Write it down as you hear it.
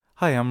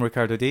Hi, I'm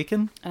Ricardo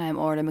Deacon, And I'm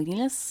Orla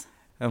McNeilis.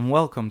 and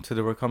welcome to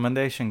the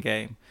Recommendation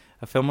Game,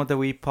 a Film of the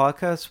Week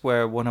podcast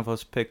where one of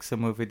us picks a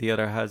movie the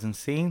other hasn't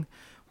seen.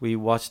 We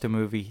watch the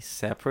movie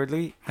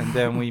separately, and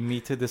then we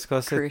meet to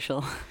discuss it.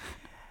 Crucial.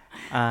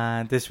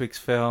 And this week's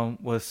film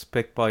was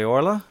picked by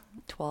Orla.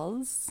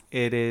 Twas.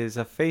 It is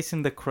A Face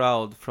in the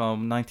Crowd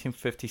from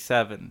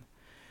 1957.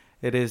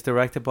 It is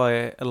directed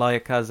by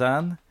Elia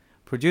Kazan,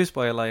 produced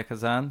by Elia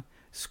Kazan,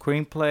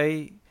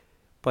 screenplay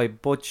by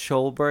Butch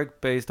Schulberg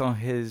based on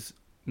his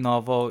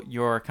novel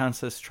Your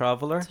Arkansas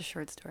Traveler. It's a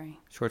short story.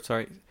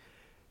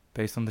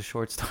 Based on the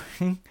short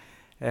story.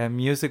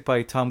 Music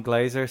by Tom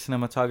Glazer,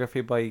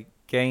 cinematography by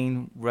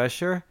Gain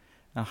Rescher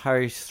and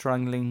Harry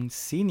Strangling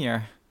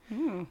Sr.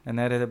 And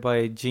edited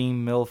by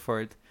Gene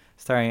Milford,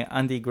 starring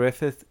Andy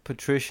Griffith,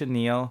 Patricia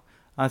Neal,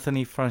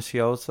 Anthony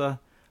Franciosa,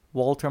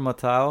 Walter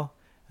Matthau,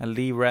 and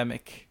Lee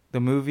Remick. The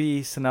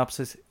movie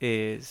synopsis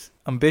is: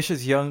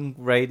 ambitious young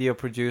radio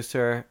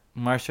producer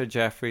Marsha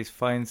Jeffries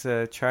finds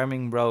a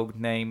charming rogue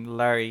named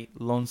Larry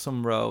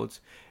Lonesome Rhodes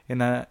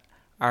in an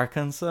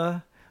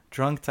Arkansas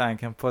drunk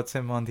tank and puts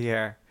him on the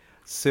air.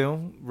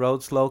 Soon,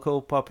 Rhodes'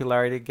 local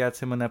popularity gets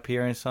him an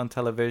appearance on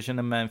television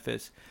in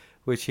Memphis,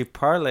 which he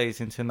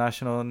parlays into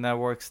national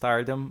network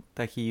stardom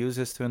that he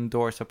uses to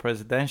endorse a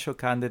presidential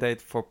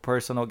candidate for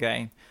personal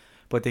gain.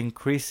 But the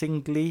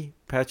increasingly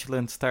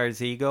petulant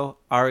star's ego,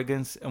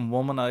 arrogance, and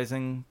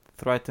womanizing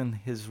threaten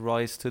his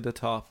rise to the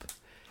top.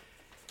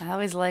 I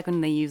always like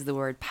when they use the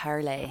word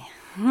parlay.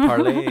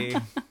 Parlay.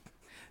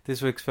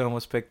 This week's film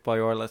was picked by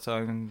Orla, so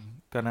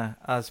I'm gonna,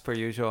 as per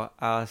usual,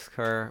 ask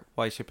her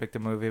why she picked the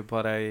movie,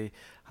 but I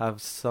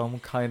have some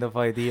kind of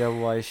idea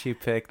why she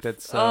picked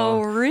it. So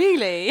Oh,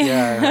 really?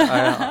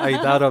 yeah,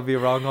 I doubt I'll be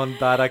wrong on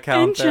that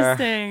account.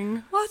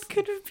 Interesting. What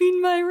could have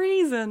been my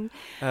reason?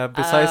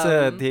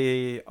 Besides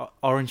the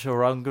orange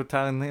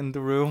orangutan in the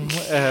room,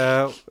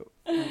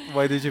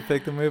 why did you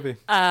pick the movie?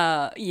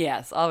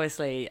 Yes,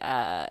 obviously,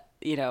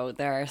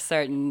 there are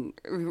certain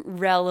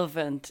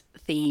relevant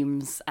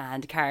themes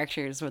and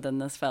characters within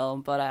this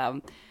film, but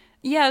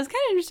yeah, it was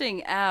kind of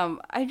interesting.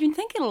 I've been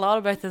thinking a lot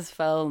about this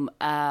film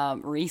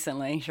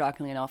recently,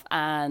 shockingly enough,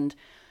 and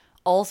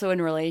also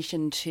in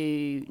relation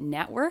to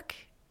Network,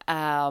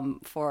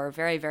 for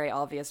very, very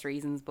obvious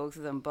reasons, both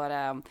of them. But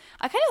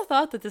I kind of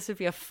thought that this would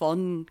be a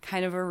fun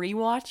kind of a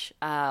rewatch,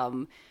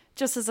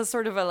 just as a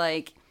sort of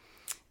a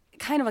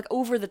kind of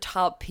over the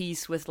top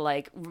piece with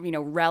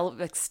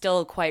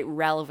still quite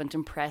relevant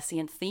and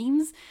prescient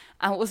themes.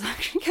 And what was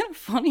actually kind of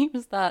funny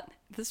was that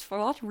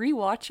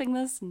rewatching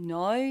this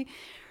now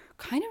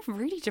kind of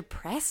really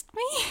depressed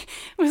me.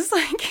 It was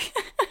like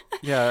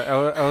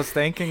yeah, I was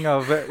thinking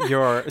of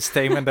your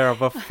statement there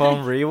of a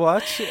fun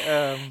rewatch.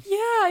 Yeah,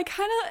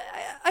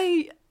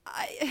 I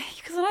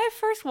because when I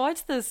first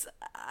watched this,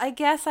 I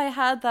guess I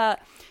had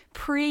that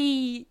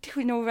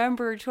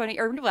pre-November 20,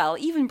 or well,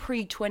 even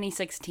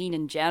pre-2016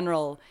 in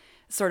general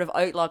sort of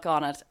outlook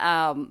on it.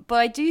 But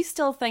I do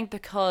still think,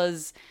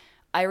 because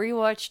I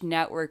rewatched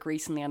Network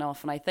recently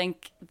enough, and I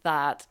think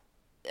that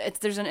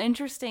there's an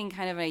interesting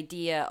kind of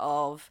idea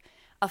of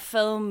a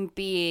film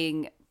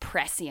being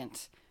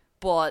prescient,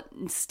 but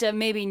still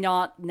maybe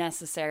not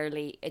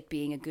necessarily it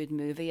being a good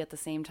movie at the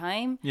same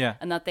time. Yeah.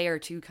 And that they are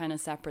two kind of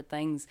separate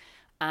things.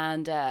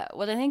 And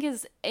what I think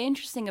is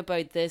interesting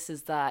about this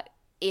is that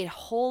it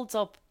holds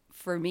up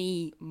for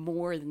me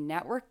more than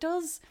Network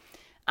does.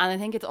 And I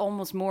think it's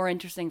almost more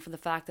interesting for the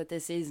fact that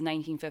this is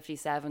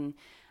 1957.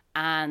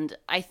 And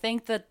I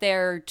think that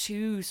there are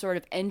two sort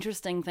of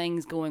interesting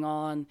things going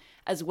on,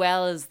 as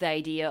well as the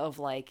idea of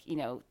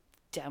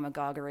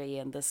demagoguery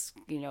and this,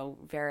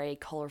 very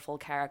colorful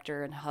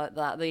character and how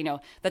that,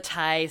 the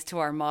ties to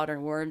our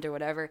modern world or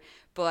whatever.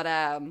 But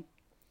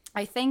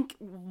I think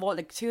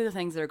two of the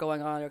things that are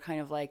going on are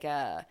kind of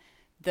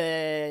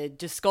the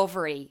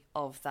discovery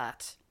of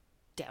that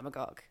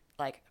demagogue,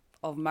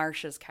 of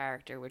Marsha's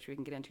character, which we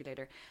can get into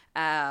later.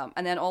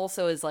 And then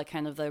also is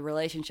kind of the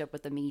relationship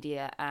with the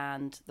media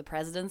and the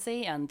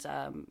presidency and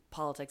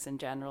politics in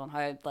general, and how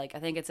I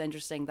think it's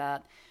interesting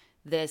that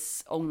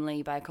this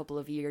only by a couple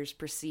of years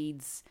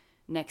precedes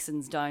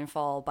Nixon's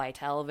downfall by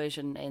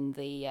television in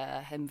the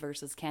him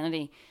versus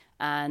Kennedy.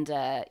 And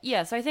so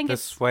I think the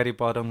it's sweaty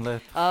bottom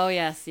lip. Oh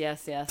yes.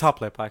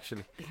 Top lip,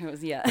 actually. It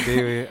was, yeah. It'd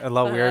be a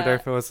lot weirder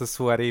if it was a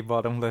sweaty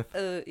bottom lip.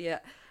 Yeah.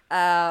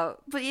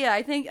 But yeah,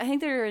 I think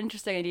there are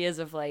interesting ideas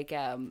of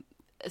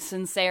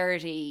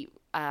sincerity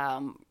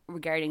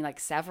regarding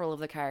several of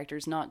the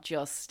characters, not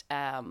just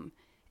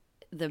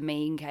the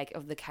main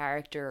of the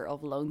character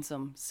of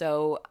Lonesome.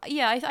 So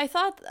yeah, I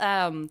thought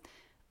I'm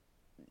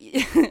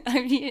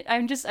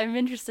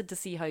interested to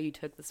see how you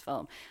took this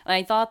film. And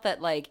I thought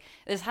that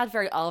this had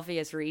very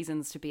obvious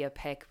reasons to be a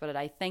pick, but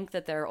I think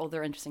that there are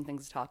other interesting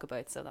things to talk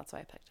about, so that's why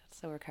I picked it.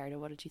 So Ricardo,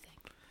 what did you think?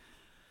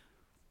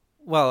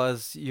 Well,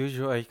 as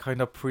usual, I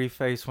kind of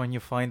preface when you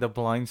find a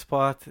blind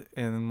spot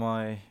in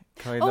my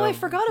kind Oh, of. I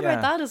forgot yeah.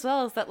 about that as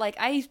well. Is that like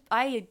I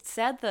had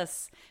said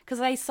this because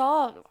I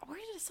saw where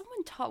did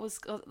someone taught was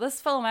this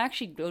film? I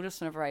actually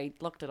noticed whenever I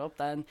looked it up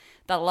then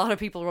that a lot of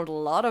people wrote a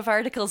lot of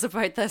articles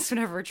about this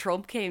whenever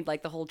Trump came,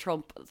 like the whole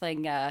Trump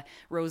thing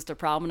rose to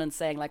prominence,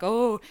 saying like,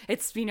 oh,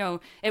 it's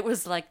it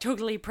was like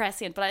totally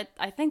prescient. But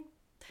I think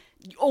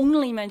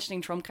only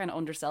mentioning Trump kind of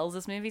undersells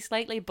this movie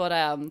slightly. But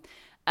so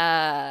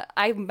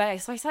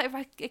I saw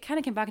it kind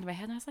of came back into my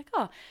head and I was like,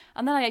 oh,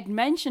 and then I had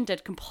mentioned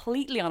it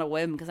completely on a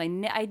whim because I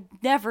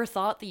never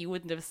thought that you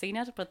wouldn't have seen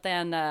it, but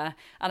then and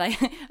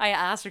I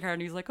asked Ricardo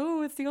and he was like,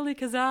 oh, it's the only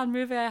Kazan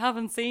movie I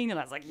haven't seen, and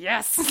I was like,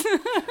 yes.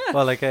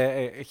 Well, like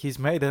he's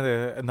made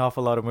an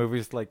awful lot of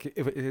movies like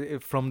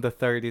if from the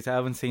 30s. I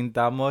haven't seen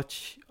that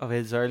much of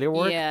his earlier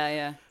work,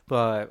 Yeah.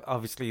 but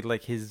obviously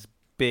like his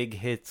big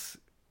hits,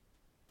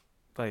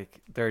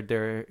 like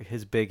they're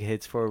his big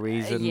hits for a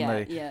reason.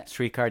 Like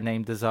Streetcar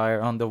Named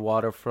Desire, On the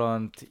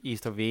Waterfront,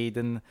 East of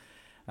Eden,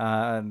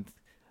 and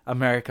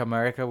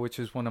America, which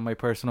is one of my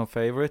personal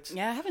favorites.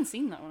 Yeah, I haven't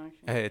seen that one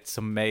actually. It's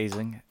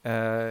amazing.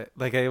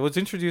 Like I was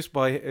introduced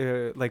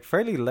by like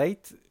fairly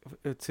late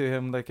to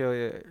him. Like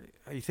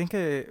I think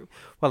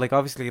well, like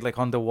obviously like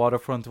On the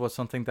Waterfront was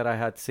something that I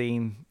had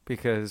seen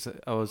because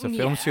I was a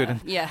film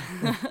student. Yeah.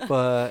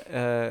 But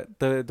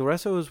the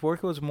rest of his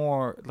work was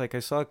more like I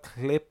saw a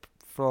clip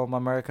from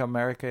America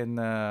in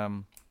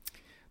the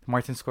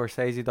Martin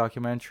Scorsese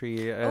documentary,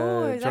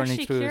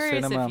 Journey Through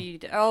Cinema.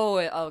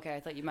 Okay. I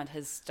thought you meant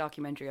his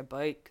documentary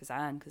about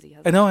Kazan because he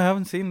has. No, I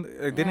haven't seen.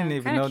 I didn't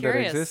even know that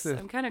existed.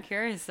 I'm kind of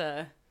curious.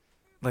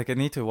 Like I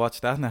need to watch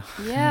that now.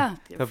 Yeah,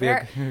 that'd be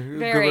a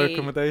good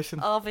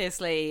recommendation.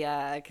 Obviously,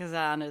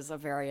 Kazan is a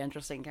very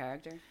interesting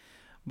character.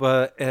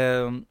 But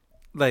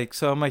like,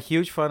 so I'm a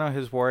huge fan of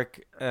his work,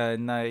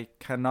 and I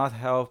cannot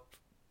help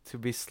to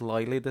be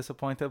slightly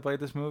disappointed by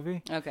this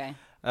movie. Okay.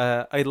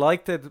 I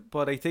liked it,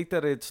 but I think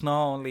that it's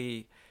not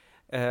only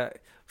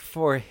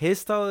for his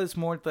style. It's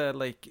more that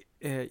like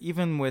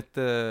even with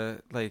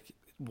the like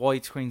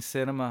widescreen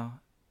cinema,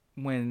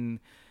 when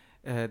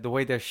the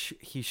way that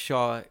he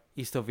shot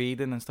East of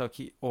Eden and stuff,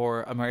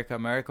 or America,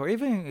 or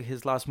even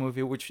his last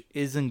movie, which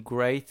isn't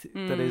great,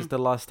 that is The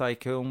Lost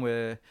Tycoon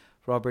with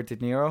Robert De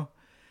Niro.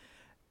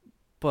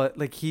 But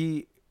like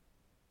he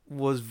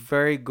was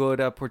very good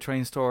at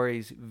portraying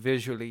stories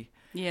visually.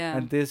 Yeah.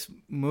 And this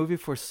movie,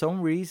 for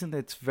some reason,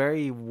 it's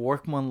very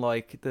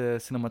workmanlike, the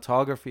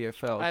cinematography, I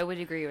felt. I would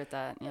agree with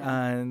that,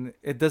 yeah. And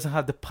it doesn't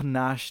have the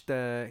panache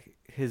that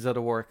his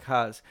other work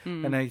has.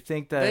 And I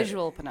think that...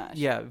 Visual panache.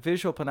 Yeah,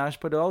 visual panache,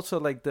 but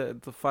also like the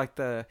fact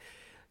that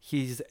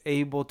he's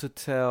able to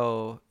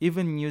tell,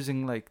 even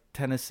using like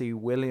Tennessee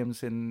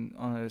Williams in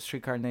A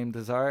Streetcar Named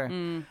Desire,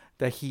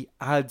 that he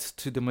adds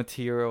to the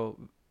material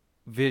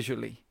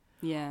visually.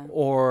 Yeah.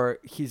 Or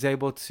he's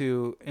able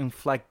to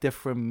inflect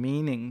different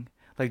meaning,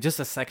 like just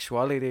the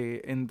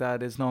sexuality in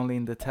that is not only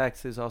in the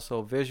text, is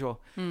also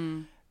visual.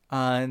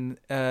 And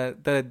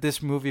that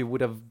this movie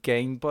would have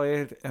gained by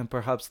it, and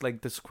perhaps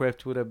like the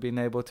script would have been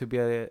able to be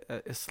a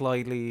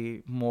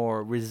slightly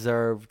more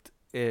reserved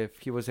if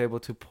he was able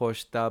to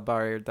push that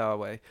barrier that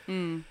way.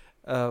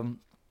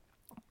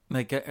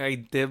 Like I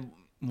did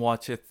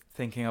watch it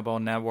thinking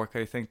about Network.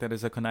 I think that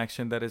is a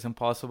connection that is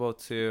impossible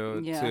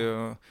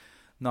to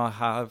not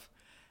have.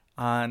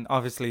 And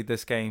obviously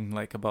this came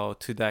like about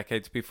 2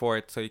 decades before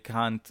it, so you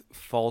can't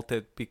fault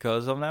it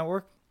because of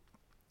Network,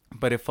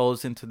 but it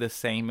falls into the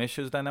same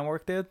issues that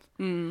Network did.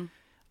 And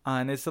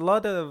it's a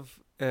lot of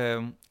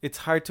it's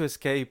hard to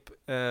escape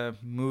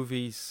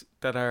movies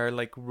that are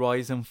like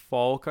rise and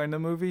fall kind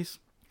of movies,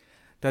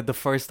 that the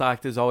first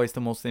act is always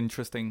the most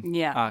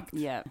interesting act.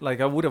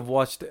 Like I would have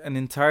watched an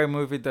entire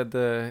movie that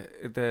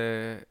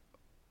the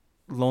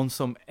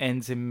Lonesome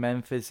ends in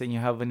Memphis and you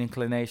have an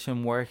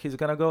inclination where he's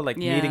gonna go, like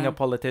meeting a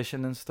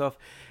politician and stuff,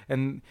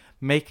 and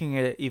making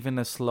it even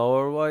a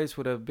slower wise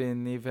would have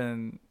been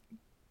even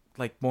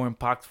like more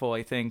impactful,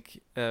 I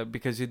think,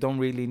 because you don't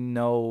really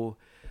know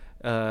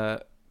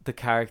the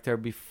character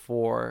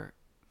before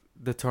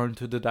the turn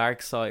to the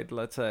dark side,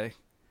 let's say.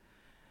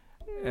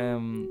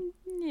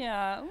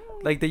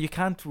 Like that you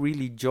can't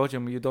really judge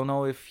him. You don't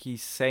know if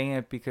he's saying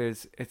it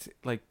because it's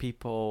like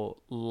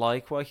people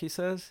like what he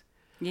says.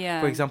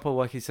 For example,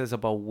 what he says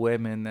about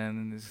women,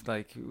 and it's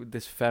like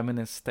this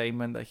feminist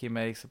statement that he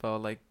makes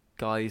about like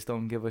guys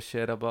don't give a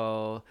shit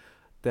about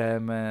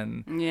them,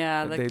 and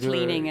the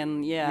cleaning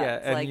and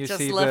and like you just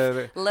see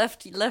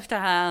lift a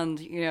hand,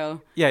 you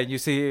know. You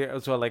see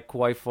as well, like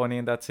quite funny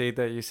in that scene,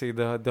 that you see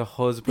the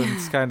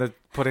husbands kind of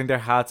putting their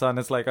hats on.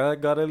 It's like, I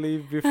gotta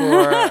leave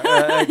before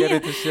I get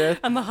into shit.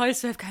 And the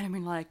housewife kind of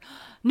been like,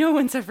 no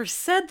one's ever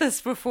said this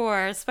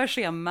before,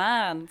 especially a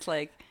man. It's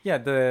like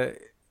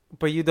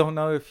but you don't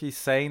know if he's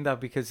saying that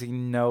because he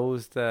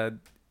knows that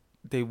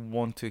they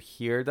want to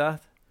hear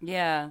that.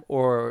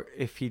 Or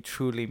if he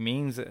truly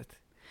means it.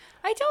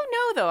 I don't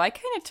know though. I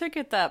kind of took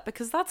it that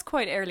because that's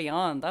quite early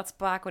on. That's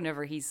back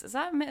whenever is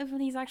that when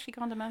he's actually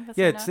gone to Memphis?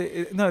 Yeah,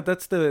 no,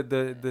 that's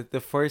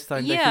the first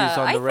time that he's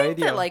on the radio. I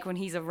think that like when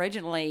he's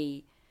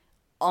originally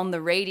on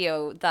the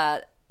radio,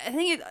 that I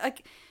think it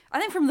like I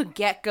think from the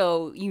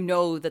get-go, you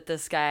know that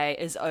this guy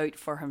is out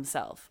for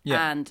himself.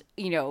 Yeah. And,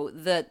 you know,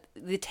 the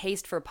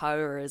taste for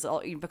power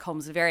it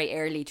becomes very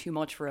early too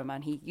much for him,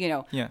 and he, you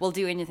know, Yeah. will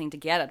do anything to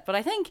get it. But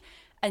I think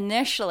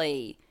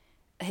initially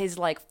his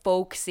like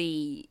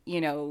folksy,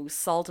 you know,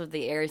 salt of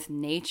the earth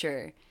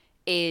nature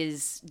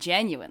is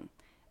genuine,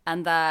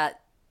 and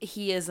that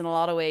he is in a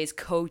lot of ways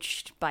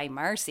coached by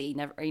Marcy,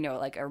 never, you know,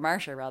 like, or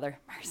Marsha rather,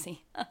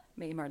 Marcy,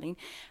 me Marlene,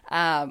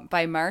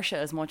 by Marsha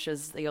as much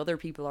as the other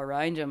people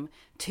around him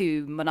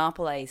to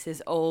monopolize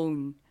his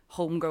own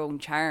homegrown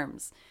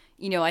charms.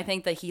 You know, I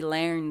think that he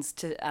learns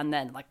to, and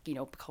then, like, you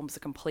know, becomes a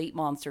complete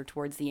monster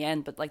towards the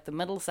end. But like the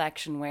middle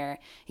section where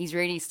he's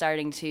really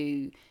starting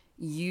to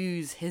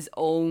use his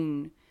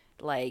own,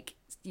 like,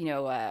 you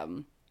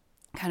know,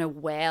 kind of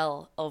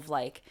well of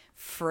like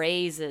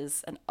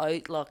phrases and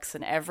outlooks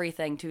and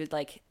everything to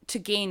like to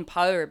gain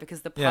power,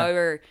 because the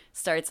power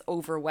starts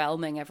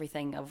overwhelming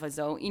everything of his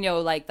own, you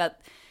know, like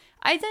that.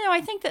 I don't know,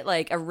 I think that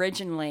like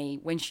originally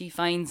when she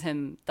finds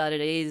him, that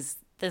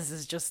this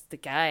is just the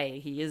guy,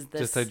 he is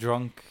this Just a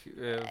drunk.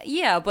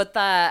 yeah, but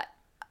that,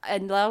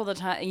 and a lot of the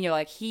time, you know,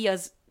 like he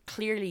has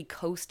clearly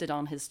coasted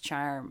on his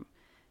charm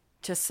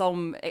to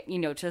some, you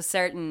know, to a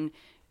certain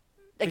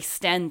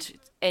extent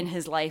in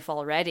his life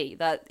already,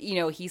 that, you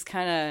know, he's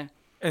kind of,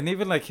 And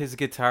even like his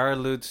guitar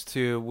alludes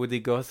to Woody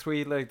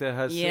Guthrie, like that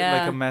has Yeah.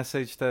 like a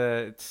message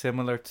that's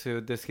similar to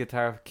this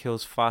guitar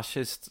kills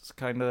fascists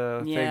kind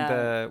of thing Yeah.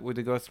 that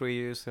Woody Guthrie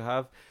used to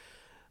have.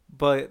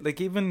 But like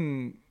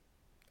even,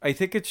 I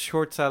think it's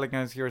short selling,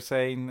 as you're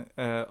saying,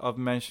 of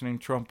mentioning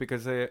Trump,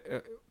 because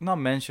not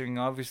mentioning,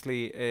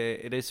 obviously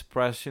it is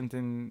prescient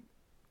in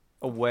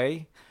a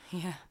way,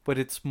 yeah, but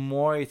it's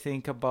more, I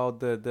think, about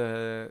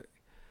the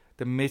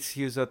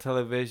misuse of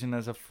television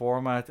as a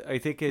format. I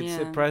think it's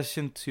Yeah.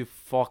 prescient to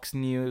Fox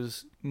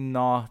News,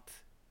 not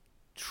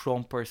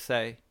Trump per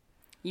se.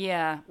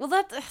 yeah. Well,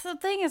 that the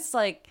thing is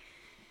like,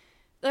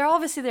 there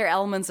are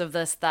elements of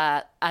this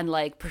that, and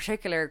like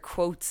particular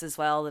quotes as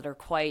well that are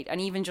quite,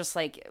 and even just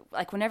like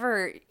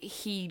whenever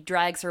he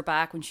drags her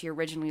back when she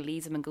originally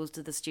leaves him and goes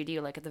to the studio,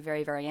 like at the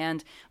very, very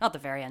end, not the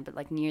very end, but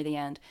like near the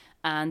end,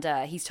 and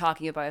he's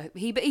talking about,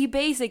 he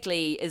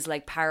basically is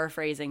like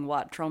paraphrasing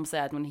what Trump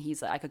said when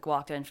he's like, I could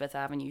walk down Fifth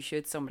Avenue,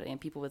 shoot somebody, and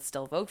people would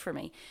still vote for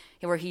me,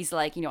 where he's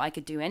like, you know, I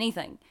could do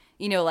anything,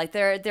 you know, like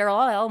there are a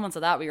lot of elements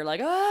of that where you're like,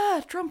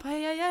 Trump,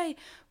 hey,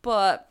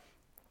 but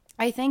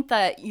I think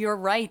that you're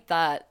right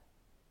that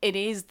it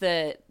is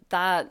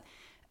that,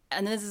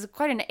 and this is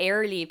quite an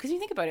early, because you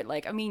think about it,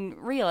 like, I mean,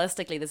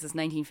 realistically, this is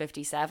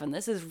 1957.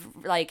 This is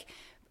like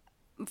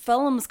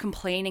films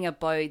complaining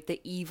about the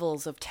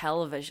evils of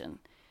television,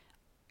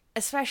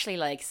 especially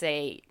like,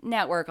 say,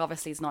 network.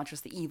 Obviously, it's not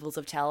just the evils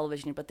of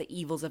television, but the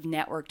evils of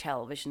network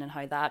television and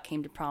how that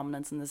came to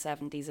prominence in the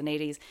 70s and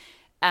 80s.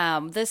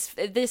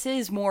 This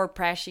is more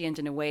prescient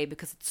in a way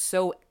because it's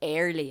so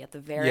early at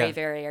the very,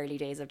 very early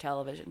days of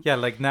television. Yeah,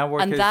 like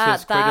network And is that-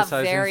 just that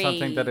criticizing very-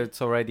 something that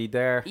it's already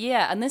there.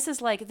 Yeah, and this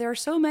is like, there are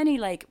so many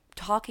like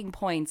talking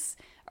points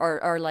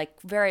or like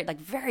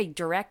very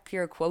direct,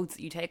 clear quotes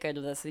that you take out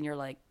of this, and you're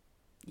like,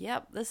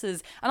 yep, this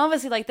is, and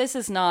obviously like this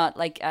is not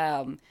like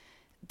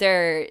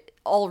they're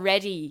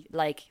already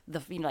like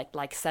the, you know,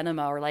 like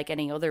cinema or like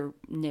any other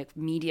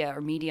media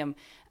or medium,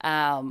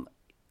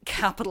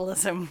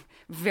 capitalism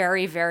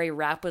very, very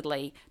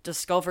rapidly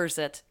discovers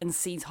it and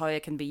sees how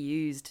it can be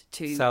used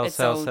to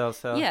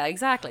Sell. Yeah,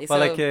 exactly. Well,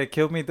 so, like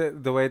killed me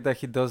the way that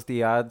he does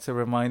the ads. It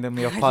reminded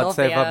me of I Pod love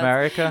the Save ads.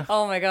 America.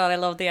 Oh my god, I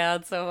love the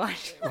ad so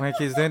much. When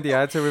he's doing the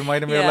ads, it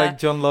reminded me of Yeah. like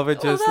John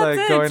Lovett Well, just that's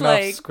like it, going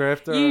like, off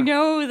script. Or, you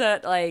know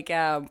that like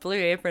Blue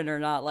Apron are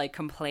not like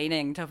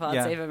complaining to Pod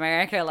Yeah. Save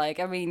America.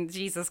 Like, I mean,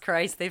 Jesus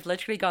Christ, they've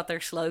literally got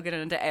their slogan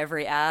into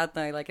every ad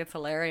now. Like, it's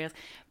hilarious.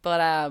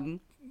 But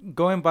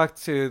going back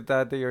to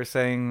that you're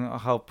saying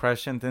how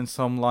prescient in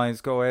some lines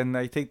go in,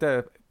 I think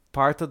that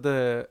part of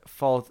the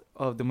fault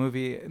of the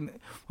movie,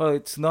 well,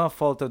 it's not a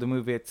fault of the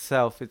movie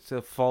itself, it's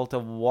a fault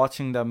of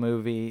watching that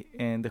movie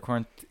in the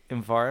current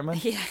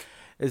environment, yeah,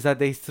 is that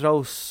they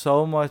throw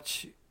so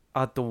much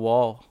at the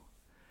wall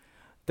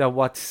that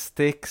what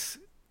sticks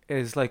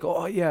is like,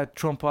 oh yeah,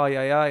 Trump,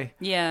 aye.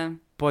 yeah,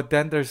 But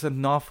then there's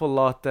an awful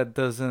lot that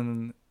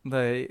doesn't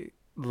like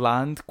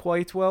land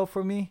quite well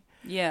for me.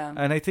 yeah,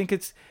 And I think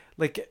it's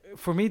like,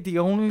 for me,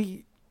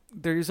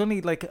 there's only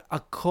like a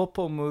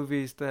couple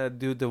movies that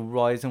do the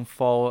rise and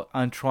fall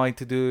and try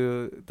to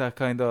do that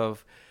kind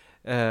of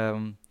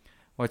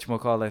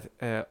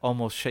whatchamacallit,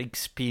 almost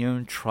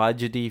Shakespearean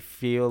tragedy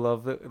feel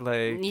of it,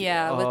 like,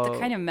 yeah. With the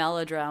kind of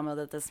melodrama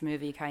that this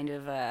movie kind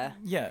of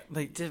yeah,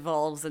 like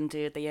devolves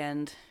into at the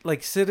end.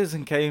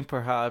 Citizen Kane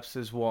perhaps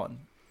is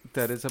one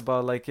that is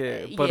about like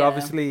but yeah.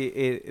 obviously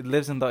it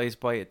lives and dies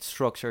by its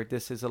structure.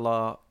 This is a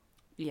lot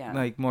Yeah,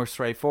 like more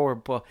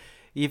straightforward, but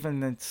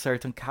even in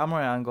certain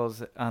camera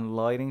angles and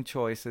lighting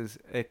choices,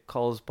 it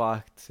calls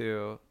back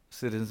to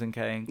Citizen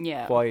Kane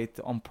Yeah. quite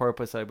on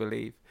purpose, I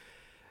believe.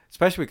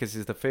 especially because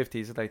it's the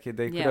 50s. Like they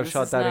could Yeah, have this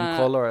shot is that in not-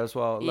 color as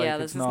well. Yeah, Like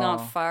this it's is not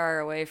far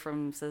away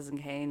from Citizen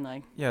Kane.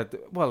 Like, Yeah,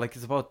 well, like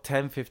it's about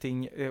 10,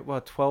 15,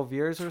 12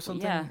 years or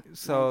something. Yeah,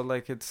 So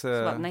like it's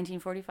what,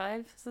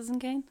 1945, Citizen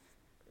Kane?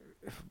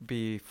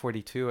 be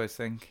 42, I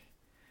think,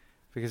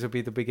 because it'll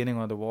be the beginning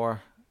of the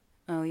war.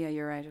 Oh yeah,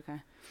 you're right.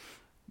 Okay.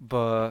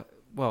 But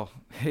well,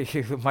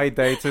 my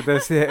dates of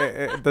this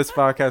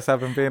podcast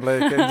haven't been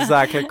like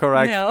exactly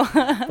correct. No.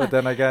 But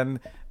then again,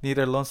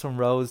 neither Lonesome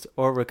Rose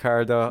or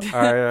Ricardo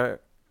are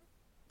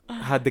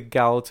had the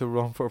gal to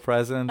run for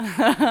president.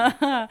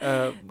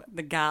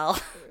 The gal.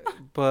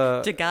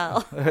 But The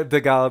gal.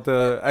 the gal,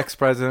 the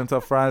ex-president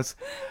of France.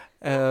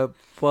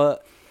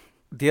 But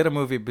the other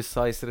movie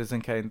besides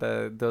Citizen Kane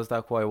that does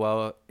that quite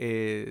well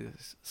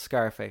is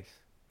Scarface.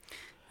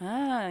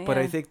 Yeah. But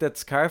I think that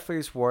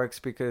Scarface works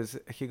because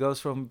he goes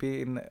from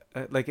being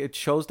like, it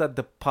shows that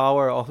the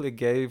power all it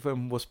gave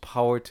him was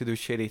power to do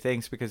shitty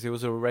things because he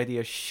was already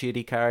a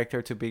shitty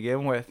character to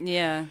begin with.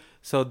 Yeah.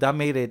 So that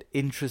made it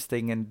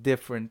interesting and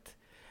different.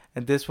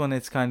 And this one,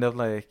 it's kind of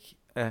like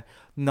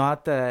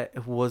not that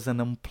it was an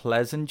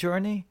unpleasant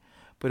journey,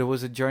 but it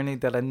was a journey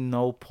that at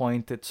no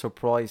point it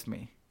surprised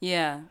me.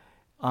 Yeah.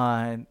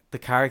 And the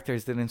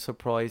characters didn't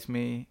surprise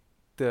me.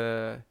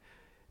 The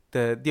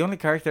only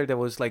character that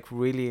was like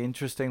really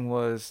interesting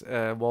was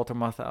Walter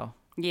Matthau.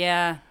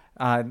 Yeah.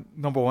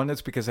 Number one,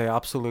 it's because I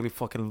absolutely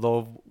fucking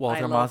love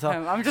Walter I love Matthau.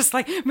 him. I'm just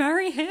like,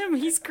 marry him.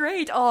 He's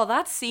great. Oh,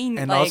 that scene.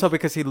 And like, also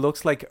because he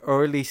looks like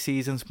early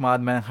seasons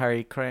Mad Men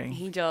Harry Crane.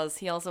 he does.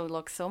 He also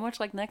looks so much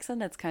like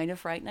Nixon. It's kind of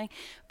frightening.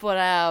 But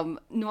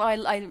no,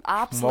 I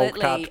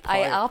absolutely.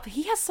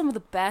 He has some of the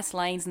best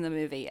lines in the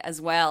movie as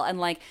well, and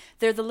like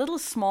they're the little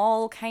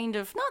small kind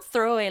of not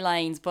throwaway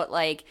lines, but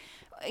like,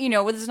 you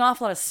know, there's an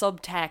awful lot of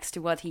subtext to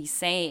what he's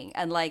saying,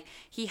 and like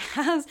he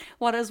has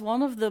what is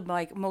one of the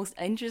like most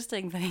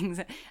interesting things,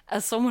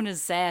 as someone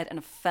has said in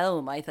a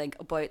film, I think,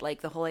 about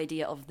like the whole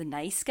idea of the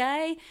nice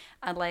guy,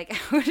 and like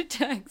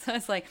I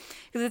was like,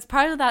 because it's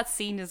part of that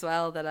scene as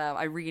well that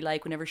I really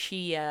like whenever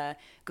she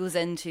goes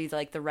into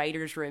like the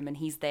writer's room and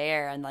he's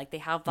there, and like they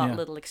have that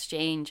little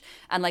exchange,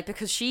 and like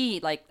because she,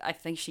 like, I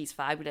think she's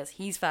fabulous,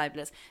 he's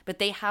fabulous, but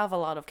they have a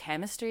lot of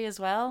chemistry as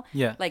well,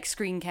 like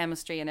screen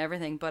chemistry and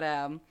everything, but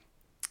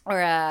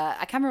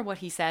I can't remember what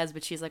he says,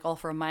 but she's like, "Oh,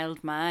 for a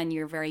mild man,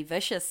 you're very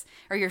vicious,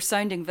 or you're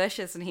sounding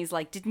vicious." And he's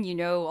like, "Didn't you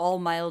know all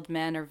mild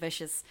men are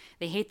vicious?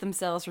 They hate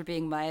themselves for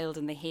being mild,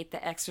 and they hate the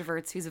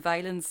extroverts whose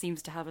violence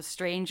seems to have a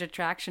strange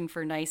attraction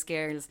for nice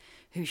girls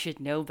who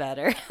should know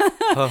better."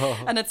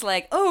 And it's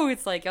like, oh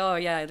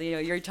yeah, you know,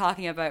 you're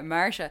talking about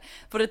Marsha,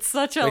 but it's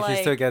such a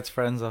He still gets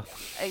friends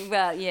off.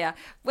 Well, yeah.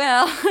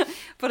 Well,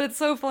 but it's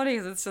so funny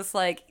because it's just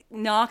like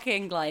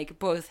knocking like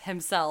both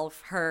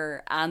himself,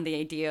 her, and the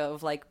idea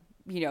of like,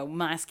 you know,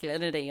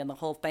 masculinity and the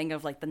whole thing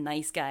of like the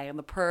nice guy and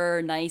the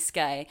poor nice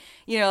guy,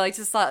 you know, like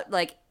just thought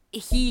like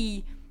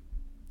he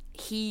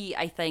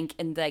I think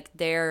in like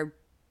their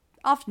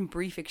often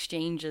brief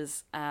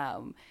exchanges,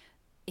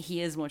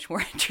 he is much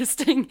more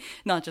interesting,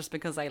 not just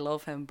because I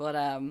love him, but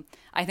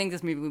I think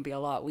this movie would be a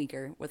lot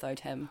weaker without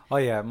him. Oh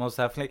yeah, most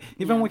definitely.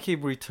 Even when he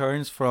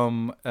returns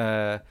from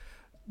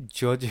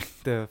judging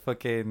the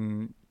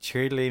fucking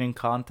cheerleading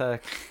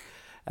contest,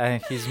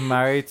 and he's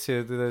married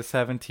to the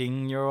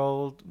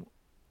 17-year-old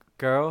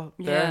girl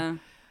there. Yeah.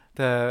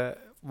 The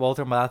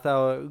Walter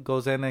Matthau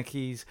goes in and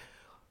he's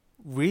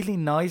really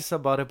nice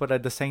about it, but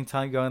at the same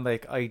time going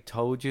like, "I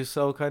told you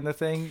so" kind of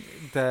thing.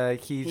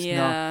 That he's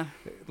not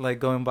like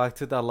going back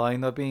to that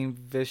line of being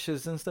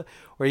vicious and stuff.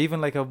 Or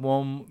even like at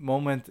one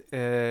moment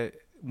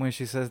when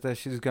she says that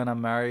she's gonna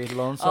marry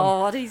Lonesome.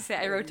 Oh, what did he say?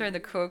 I wrote down the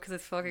quote because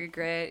it's fucking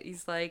great.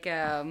 He's like,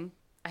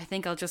 "I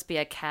think I'll just be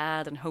a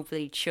cad and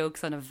hopefully he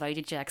chokes on a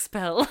Vitajack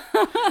spell."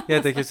 Yeah,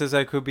 because he says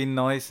I could be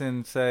nice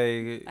and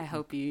say, "I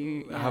hope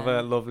you have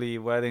a lovely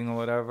wedding or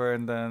whatever,"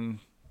 and then,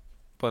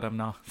 but I'm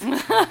not.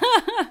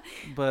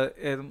 But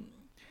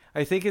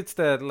I think it's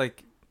that,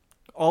 like,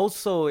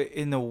 also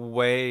in a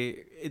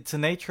way, it's the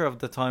nature of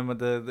the time of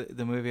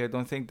the movie. I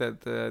don't think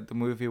that the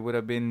movie would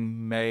have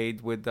been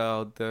made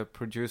without the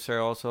producer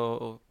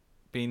also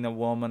being a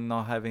woman,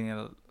 not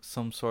having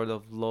some sort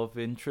of love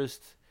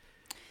interest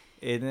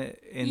in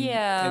it,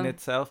 in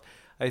itself.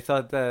 I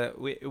thought that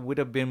it would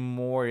have been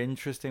more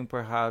interesting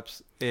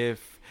perhaps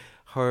if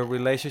her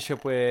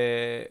relationship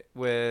with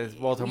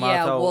Walter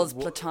Matthau was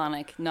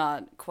platonic,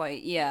 not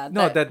quite. Yeah.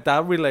 No,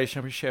 that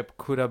relationship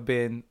could have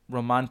been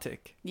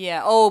romantic.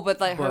 Yeah. Oh, but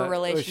like her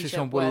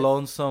relationship with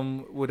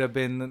Lonesome would have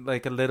been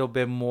like a little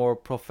bit more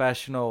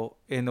professional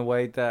in a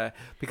way that,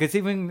 because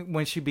even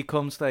when she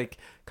becomes like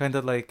kind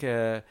of like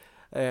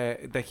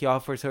that he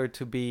offers her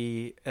to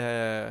be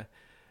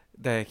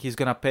that he's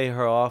gonna pay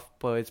her off,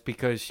 but it's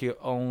because she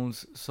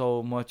owns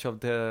so much of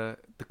the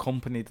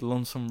company, the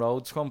Lonesome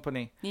Roads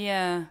company.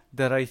 Yeah.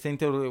 That I think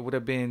there would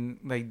have been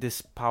like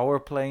this power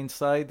playing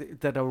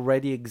side that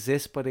already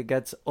exists, but it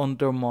gets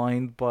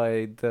undermined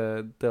by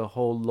the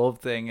whole love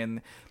thing,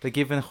 and like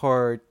even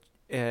her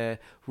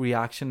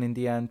reaction in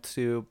the end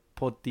to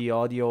put the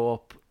audio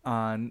up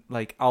and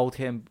like out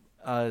him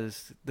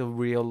as the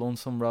real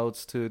Lonesome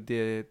Roads to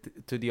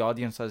the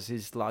audience as he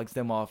slags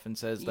them off and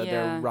says that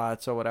they're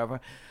rats or whatever.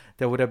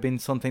 There would have been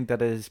something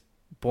that is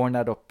born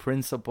out of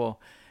principle.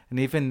 And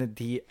even at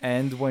the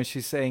end when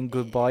she's saying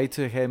goodbye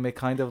to him, it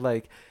kind of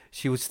like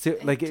she was still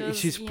like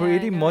she's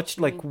pretty much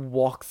like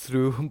walked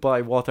through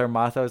by Walter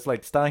Matthau.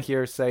 Like, stand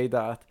here, say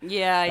that.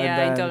 Yeah,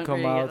 and I don't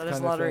come really. out There's a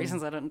kind lot of of thing.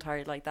 reasons I don't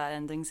entirely like that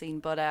ending scene,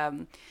 but yeah,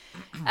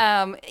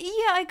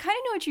 I kind of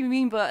know what you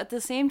mean. But at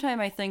the same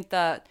time, I think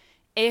that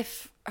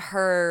if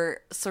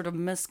her sort of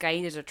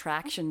misguided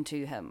attraction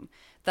to him,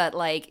 that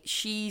like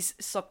she's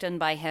sucked in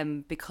by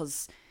him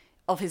because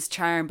of his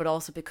charm, but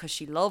also because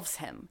she loves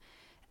him.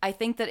 I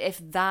think that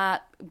if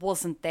that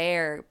wasn't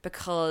there,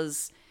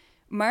 because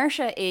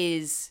Marcia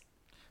is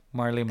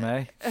Marley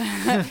May.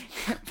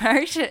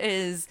 Marcia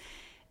is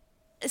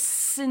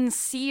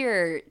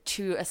sincere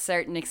to a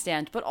certain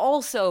extent, but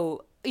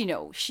also, you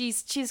know,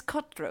 she's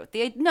cutthroat.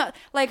 Not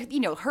like, you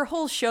know, her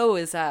whole show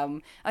is I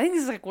think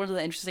this is like one of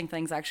the interesting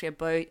things actually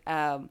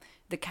about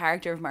the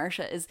character of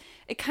Marcia is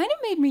it kind of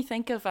made me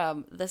think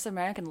of This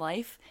American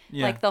Life.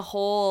 Like the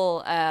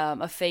whole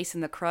a face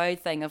in the crowd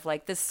thing of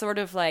like this sort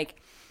of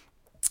like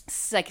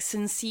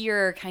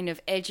sincere kind of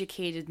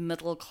educated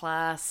middle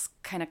class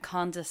kind of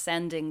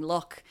condescending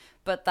look,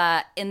 but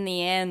that in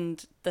the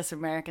end This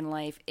American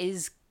Life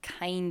is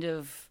kind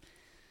of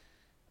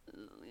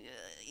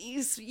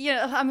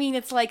I mean,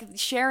 it's like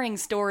sharing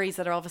stories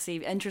that are obviously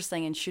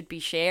interesting and should be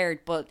shared,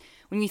 but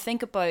when you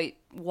think about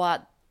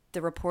what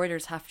the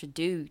reporters have to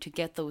do to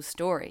get those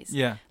stories,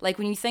 like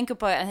when you think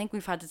about, I think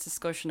we've had this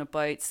discussion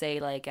about say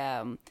like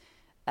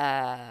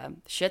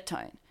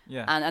Shittown,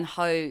 and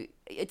how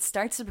it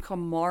starts to become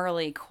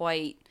morally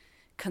quite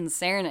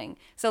concerning.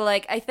 So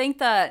like I think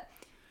that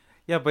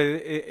but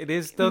it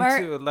is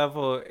done to a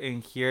level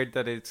in here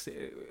that it's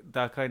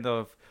that kind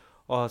of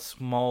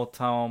small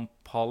town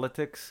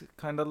politics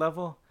kind of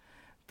level,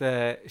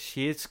 that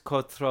she is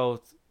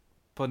cutthroat,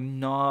 but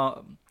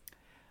not,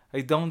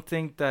 I don't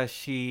think that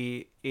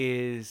she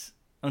is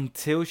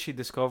until she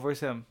discovers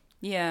him.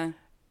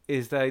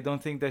 Is that I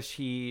don't think that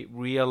she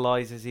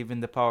realizes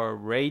even the power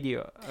of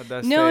radio at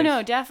that stage.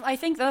 No, definitely. I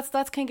think that's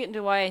kind of getting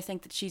to why I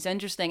think that she's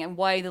interesting and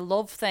why the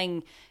love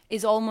thing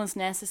is almost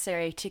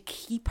necessary to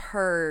keep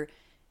her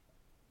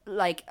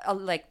like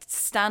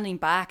standing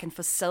back and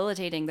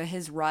facilitating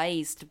his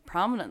rise to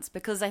prominence,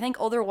 because I think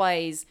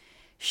otherwise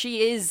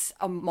she is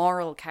a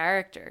moral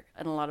character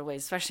in a lot of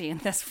ways, especially in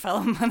this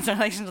film in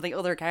relation to the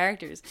other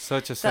characters.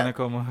 Such a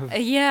cynical move.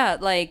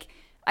 Like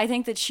I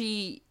think that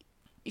she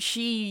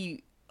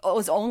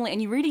was only,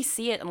 and you really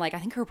see it, and like I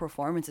think her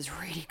performance is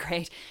really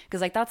great,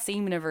 because like that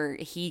scene whenever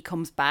he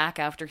comes back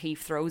after he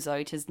throws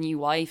out his new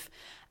wife,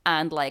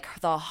 and like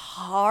the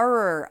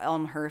horror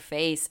on her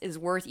face is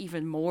worth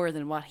even more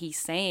than what he's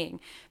saying,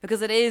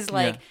 because it is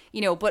like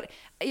you know, but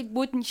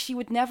she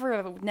would never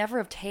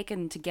have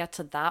taken to get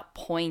to that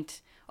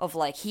point of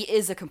like he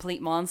is a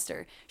complete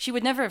monster. She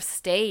would never have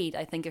stayed,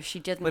 I think, if she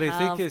didn't. But I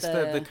think it's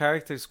that the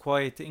character is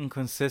quite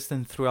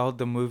inconsistent throughout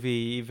the movie,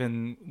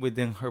 even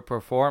within her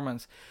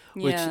performance,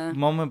 which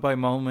moment by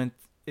moment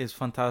is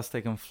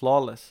fantastic and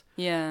flawless.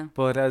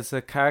 But as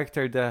a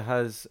character that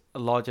has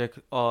logic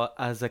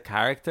as a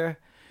character,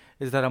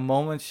 is that a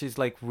moment she's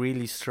like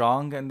really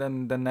strong, and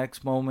then the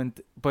next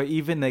moment, but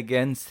even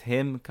against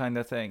him kind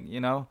of thing,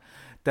 you know,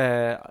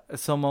 that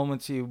some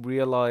moments you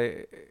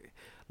realize,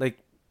 like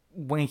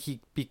when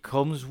he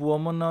becomes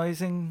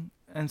womanizing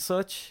and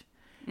such,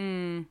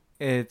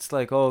 it's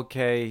like,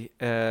 okay,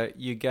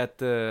 you get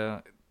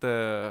the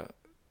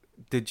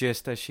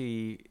gist that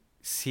she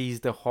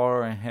sees the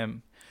horror in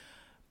him,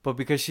 but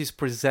because she's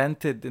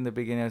presented in the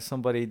beginning as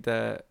somebody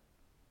that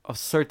a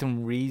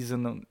certain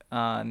reason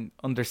and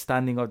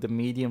understanding of the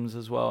mediums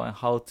as well, and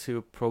how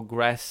to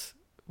progress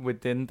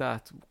within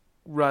that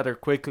rather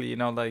quickly, you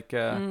know, like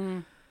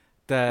well,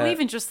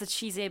 even just that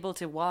she's able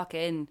to walk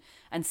in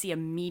and see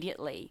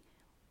immediately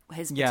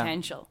his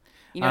potential.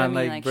 You know and what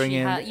I mean? Like bring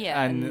in,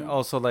 and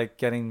also like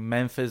getting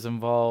Memphis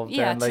involved.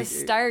 Yeah, and like,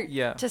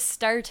 to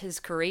start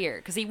his career,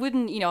 because he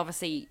wouldn't, you know,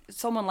 obviously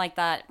someone like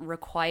that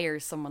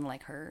requires someone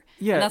like her.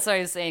 Yeah, and that's what I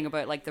was saying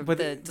about like the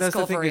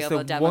discovery of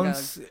a demagogue.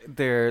 Once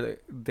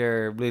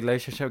their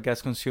relationship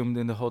gets consumed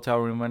in the hotel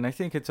room, and I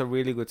think it's a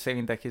really good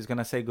saying that he's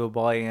gonna say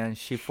goodbye, and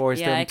she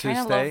forced him to stay. Yeah,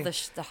 I kind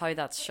of love how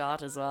that's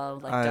shot as well,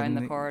 like down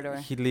the corridor.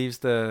 He leaves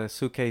the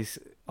suitcase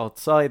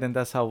outside, and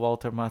that's how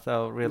Walter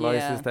Matthau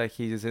realizes that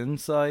he's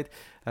inside.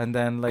 And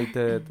then like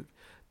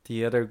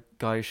the other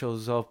guy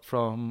shows up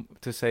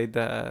to say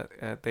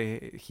that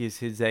he's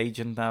his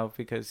agent now,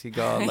 because he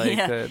got like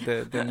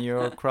the New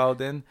York crowd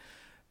in.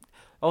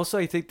 Also,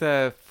 I think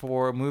that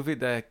for a movie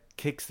that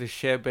kicks the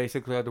shit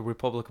basically out of the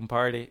Republican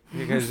Party,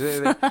 because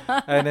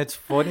and it's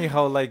funny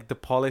how like the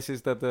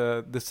policies that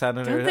the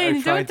senators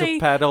are trying to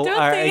peddle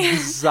are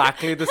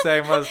exactly the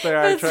same as they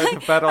are trying to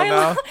peddle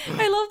now.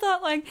 I love that,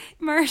 like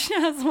Marcia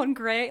has one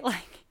great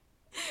like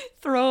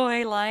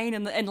throwaway line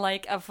in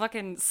like a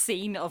fucking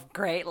scene of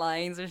great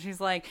lines where she's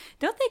like,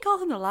 don't they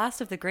call him the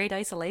last of the great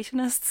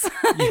isolationists?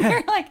 And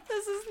you're like,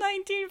 this is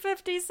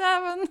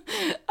 1957.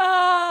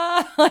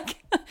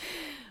 Like,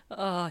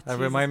 oh, It Jesus.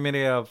 remind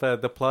me of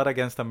the plot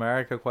against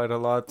America quite a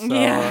lot. So,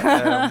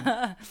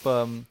 Yeah.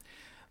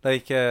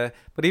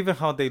 but even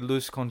how they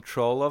lose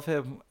control of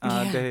him,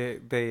 Yeah.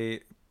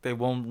 they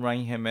won't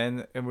rein him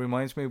in. It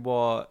reminds me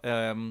what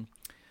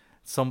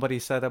somebody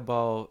said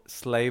about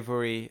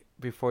slavery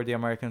before the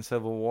American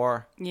Civil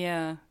War.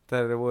 Yeah.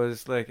 That it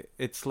was like,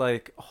 it's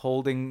like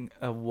holding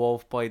a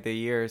wolf by the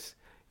ears.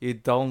 You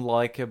don't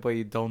like it, but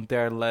you don't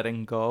dare let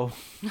him go.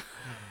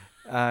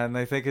 And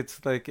I think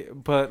it's like,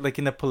 but like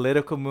in a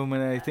political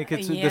movement, I think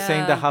it's the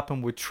same that Yeah.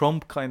 happened with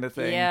Trump kind of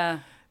thing. Yeah.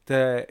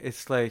 That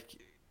it's like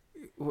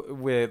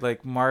with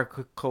like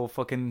Marco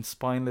fucking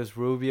spineless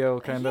Rubio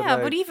kind of Yeah,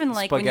 like but even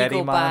like when you spaghetti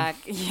go man. back,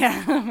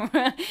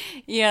 yeah,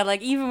 yeah,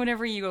 like even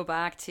whenever you go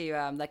back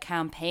to the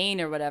campaign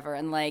or whatever,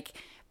 and like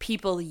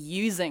people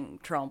using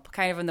Trump,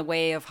 kind of in the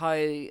way of how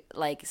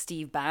like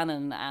Steve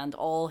Bannon and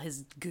all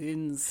his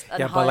goons, and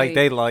Yeah, how, but like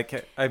they like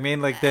it. I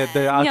mean, like the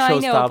yeah, actual I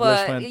know, but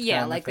establishment. yeah,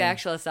 kind of like the thing.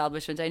 actual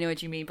establishment. I know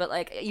what you mean, but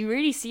like you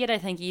really see it. I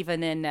think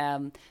even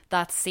in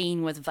that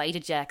scene with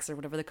Vitajex or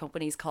whatever the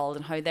company's called,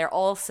 and how they're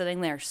all sitting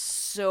there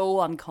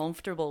so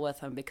uncomfortable with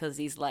him because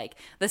he's like,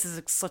 this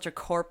is such a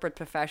corporate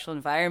professional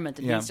environment,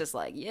 and Yeah. he's just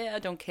like, yeah, I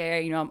don't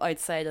care. You know, I'm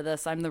outside of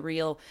this.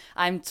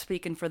 I'm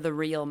speaking for the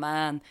real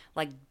man,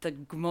 like the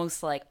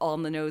most like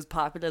on the nose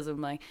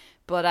populism,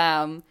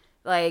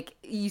 like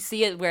you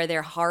see it where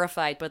they're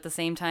horrified, but at the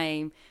same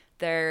time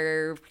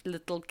their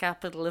little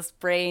capitalist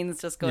brains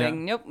just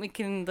going, Yeah. nope, we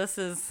can, this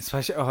is,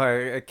 Especially,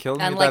 it killed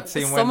me and that like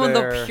scene some when of the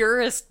they're.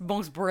 purest,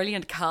 most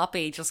brilliant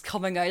copy just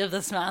coming out of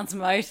this man's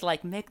mouth,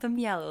 like, make them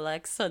yellow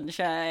like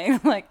sunshine.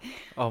 Like,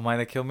 Oh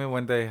man, it killed me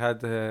when they had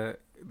the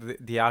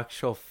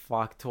actual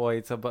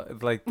factoids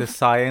about like the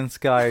science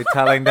guy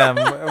telling them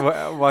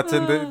what's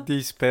in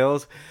these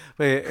pills.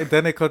 Wait,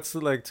 then it cuts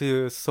like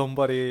to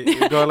somebody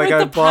going like, with I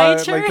the buy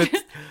pie like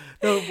chart.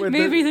 Made me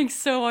the think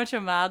so much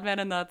of Mad Men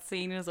in that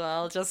scene as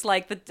well. Just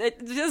like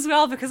as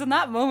well, because in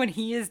that moment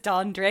he is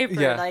Don Draper.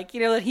 Yeah. Like,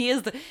 you know, that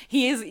he's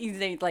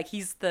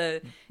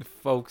the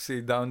folksy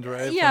down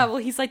drive. yeah, well,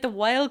 he's like the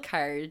wild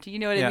card. You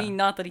know what I Yeah. mean?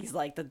 Not that he's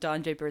like the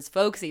Don Draper's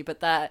folksy,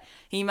 but that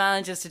he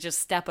manages to just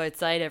step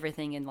outside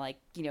everything and like,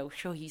 you know,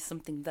 show you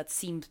something that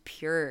seems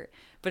pure,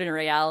 but in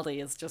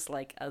reality is just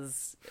like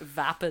as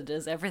vapid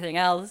as everything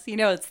else. You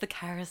know, it's the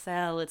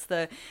carousel. It's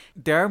the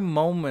There are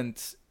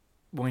moments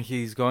when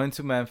he's going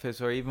to Memphis,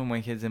 or even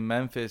when he's in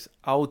Memphis,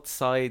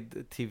 outside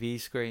the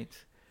TV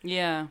screens,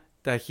 yeah,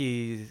 that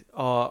he's,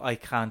 I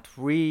can't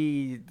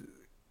read,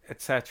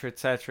 etc.,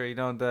 etc. You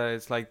know, that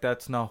it's like,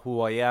 that's not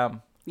who I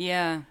am.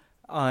 yeah.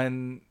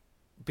 And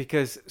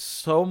because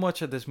so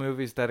much of this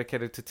movie is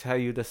dedicated to tell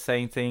you the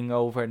same thing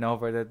over and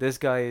over, that this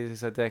guy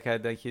is a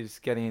dickhead, that he's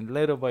getting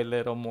little by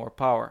little more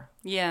power,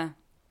 Yeah.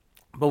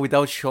 but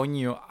without showing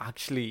you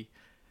actually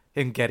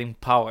him getting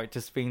power,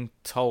 just being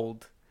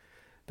told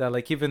that,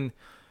 like, even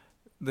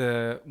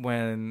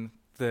when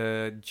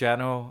the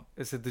general,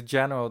 is it the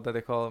general that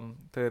they call him,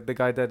 the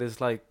guy that is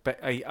like,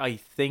 I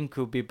think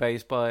could be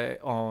based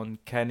on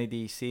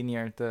Kennedy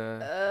Senior,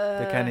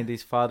 the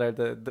Kennedy's father,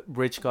 the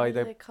rich guy What do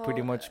they that call-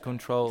 pretty much Do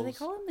controls. they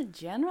call him the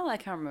general? I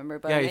can't remember,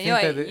 but Yeah, I you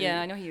know, think that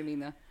I know who you mean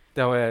though.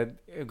 That way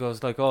it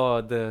goes like,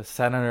 oh, the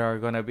senator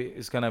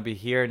is gonna be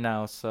here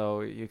now,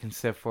 so you can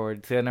sit for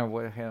dinner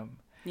with him.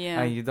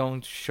 Yeah. And you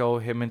don't show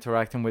him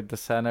interacting with the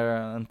senator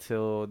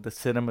until the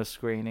cinema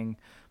screening,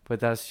 but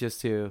that's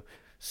just to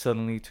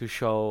suddenly to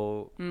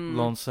show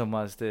Lonesome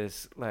as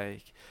this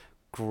like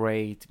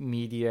great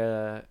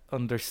media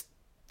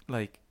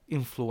like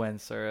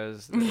influencer,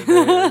 as they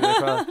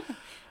call it.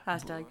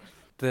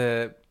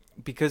 Hashtag.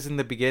 Because in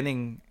the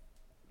beginning,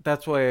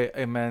 that's why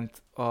I meant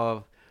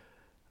of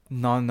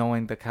not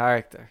knowing the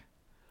character,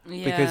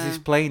 Yeah. because he's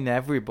playing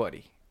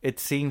everybody. It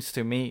seems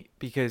to me,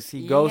 because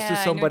he goes Yeah, to I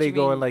know somebody what you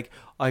going mean. like,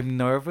 I'm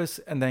nervous,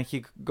 and then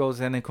he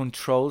goes in and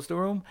controls the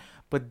room,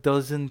 but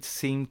doesn't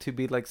seem to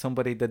be like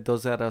somebody that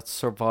does that out of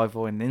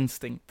survival and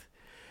instinct.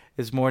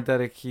 It's more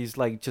that he's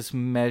like just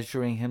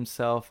measuring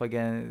himself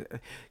again.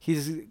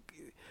 He's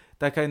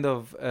that kind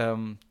of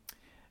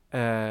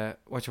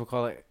what you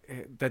call it,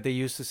 that they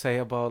used to say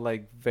about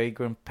like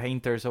vagrant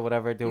painters or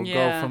whatever. They'll go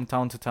Yeah. from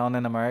town to town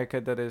in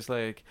America, that is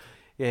like,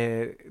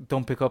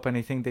 don't pick up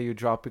anything that you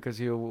drop, because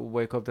you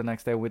wake up the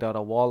next day without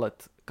a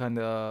wallet, kind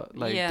of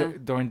like Yeah.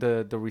 during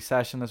the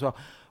recession as well,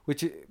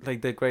 which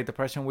like the Great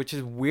Depression, which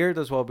is weird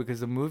as well, because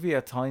the movie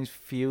at times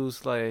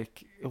feels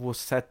like it was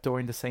set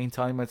during the same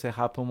time as it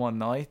happened one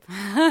night.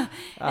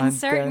 In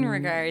certain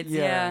regards,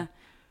 yeah.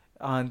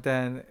 And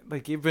then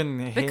like even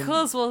him,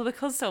 Because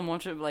so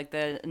much of like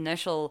the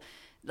initial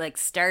like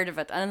start of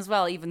it, and as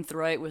well even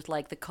throughout with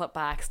like the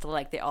cutbacks to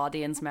like the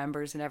audience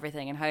members and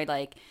everything, and how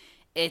like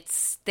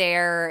it's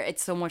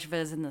so much of it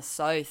is in the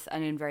south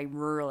and in very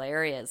rural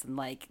areas, and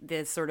like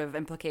the sort of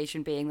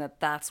implication being that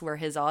that's where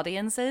his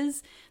audience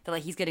is, that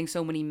like he's getting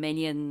so many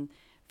minion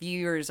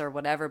viewers or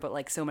whatever, but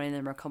like so many of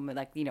them are coming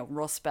like, you know,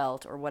 Rust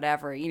Belt or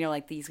whatever, you know,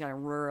 like these kind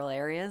of rural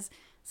areas.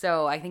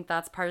 So I think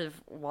that's part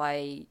of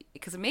why,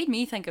 because it made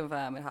me think of It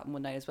Happened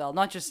One Night as well,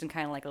 not just in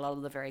kind of like a lot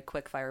of the very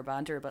quick fire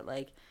banter, but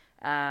like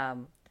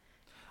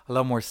A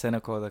lot more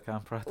cynical, the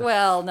Camp Rock.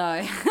 well,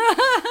 no.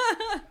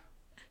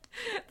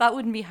 That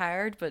wouldn't be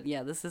hard, but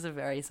yeah, this is a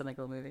very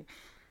cynical movie.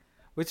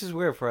 Which is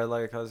weird for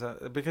like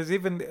because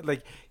even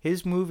like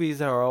his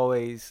movies are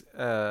always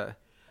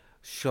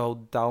show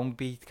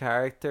downbeat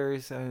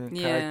characters and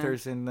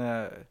characters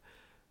in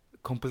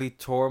complete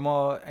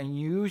turmoil, and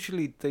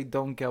usually they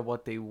don't get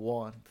what they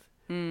want.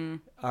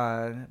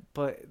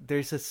 But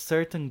there's a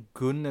certain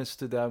goodness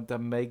to them that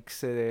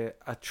makes it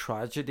a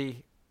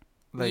tragedy.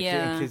 Like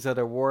in his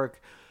other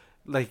work,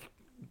 like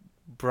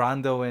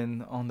Brando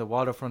in On the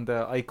Waterfront,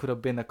 I Could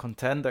Have Been a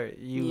Contender.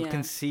 You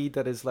can see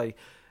that it's like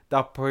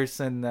that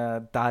person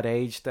that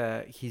age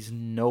that he's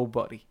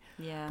nobody.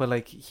 Yeah. But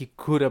like he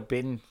could have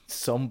been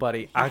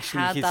somebody.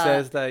 Actually, he that,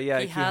 says that he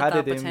had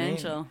that it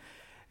potential. in him.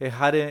 It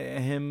had it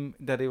in him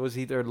that it was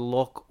either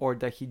luck or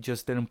that he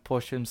just didn't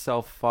push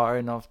himself far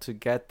enough to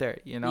get there,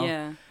 you know?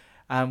 Yeah.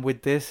 And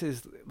with this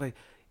is like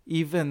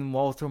even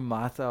Walter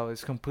Matthau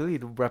is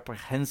completely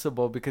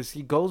reprehensible because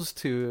he goes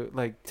to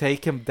like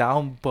take him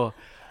down, but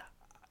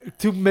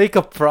to make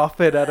a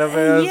profit out of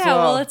it as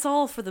well, it's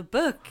all for the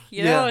book,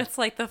 you know? Yeah. It's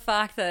like the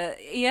fact that,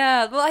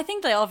 well, I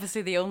think that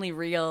obviously the only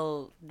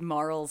real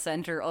moral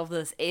center of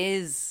this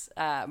is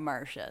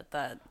Marcia.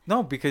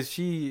 No, because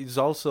she is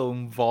also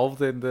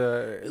involved in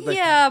the...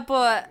 Like,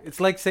 but... It's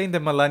like saying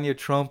that Melania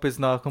Trump is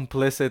not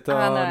complicit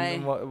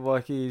on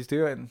what he's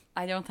doing.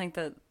 I don't think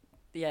that...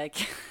 Yeah,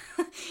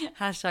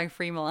 hashtag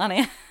free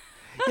Melania.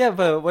 Yeah,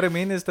 but what I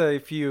mean is that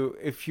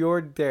if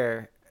you're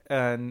there...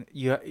 And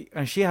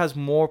she has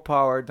more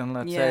power than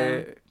let's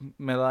say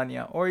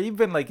Melania or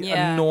even like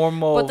a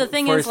normal. But the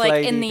thing is,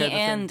 like in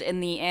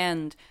the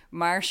end,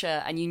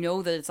 Marcia, and you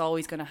know that it's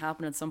always going to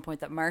happen at some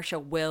point that Marcia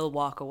will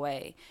walk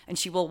away, and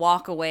she will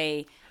walk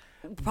away,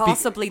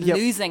 possibly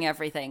losing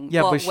everything.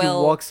 Yeah, but she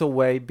walks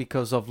away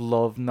because of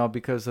love, not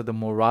because of the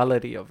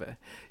morality of it.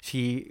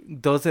 She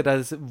does it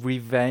as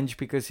revenge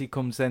because he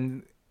comes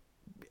in.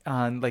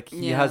 And like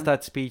he has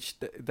that speech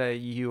that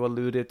you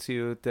alluded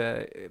to,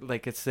 that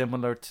like it's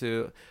similar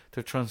to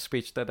Trump's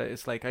speech that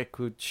is like I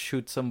could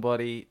shoot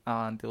somebody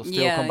and they'll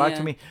still come back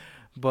to me,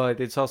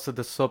 but it's also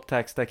the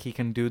subtext that he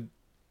can do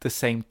the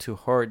same to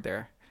her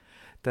there,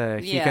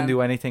 that he can do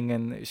anything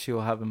and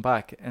she'll have him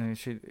back, and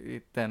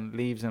it then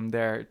leaves him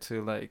there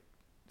to like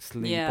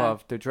sleep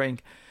off the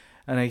drink.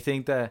 And I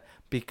think that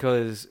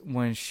because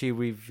when she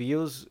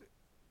reveals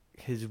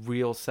his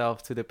real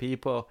self to the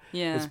people,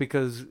 it's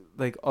because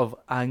like of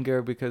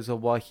anger because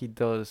of what he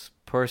does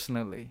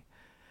personally.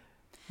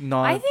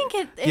 I think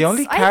the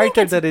only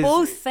character that is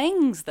both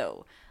things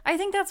though. I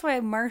think that's why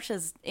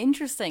Marcia's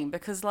interesting,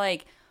 because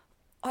like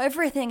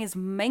everything is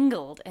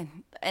mingled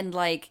and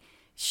like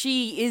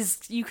she is,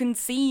 you can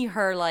see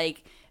her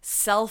like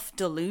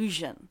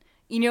self-delusion,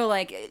 you know,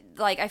 like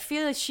I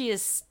feel that she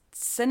is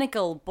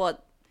cynical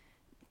but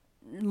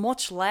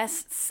much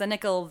less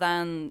cynical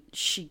than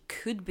she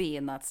could be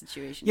in that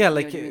situation. Yeah,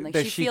 like I mean? Like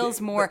she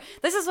feels more.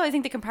 This is why I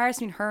think the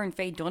comparison between her and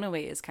Faye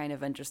Dunaway is kind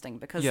of interesting,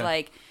 because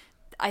like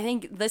I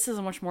think this is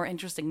a much more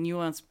interesting,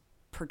 nuanced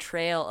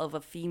portrayal of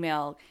a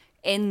female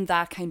in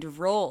that kind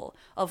of role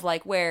of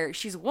like where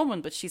she's a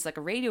woman but she's like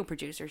a radio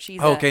producer. She's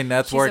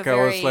Network.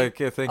 I was like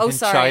thinking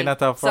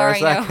Chinatown for a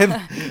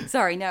second.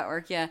 Sorry,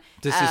 Network. Yeah,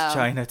 this is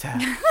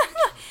Chinatown.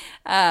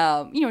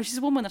 You know, she's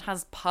a woman that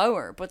has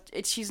power, but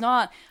she's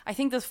not. I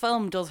think this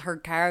film does her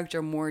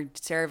character more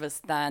service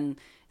than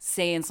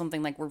saying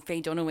something like where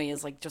Faye Dunaway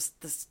is like just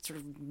this sort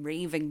of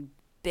raving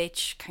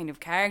bitch kind of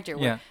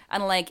character.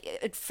 And like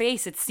at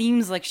face, it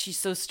seems like she's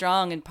so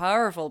strong and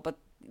powerful, but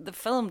the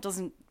film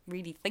doesn't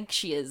really think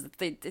she is.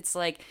 It's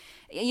like,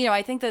 you know,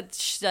 I think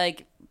that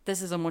like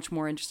this is a much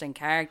more interesting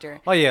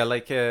character. Oh yeah,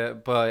 like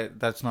but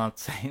that's not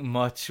saying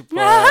much.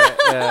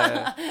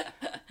 But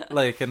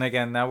like, and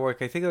again,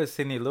 Network, I think it was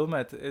Sidney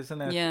Lumet,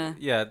 isn't it?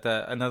 Yeah,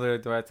 another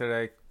director that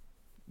I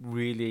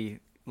really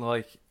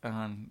like,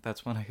 and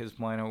that's one of his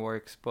minor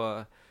works,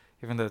 but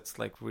even though it's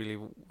like really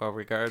well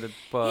regarded,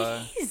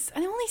 but it is,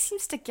 and it only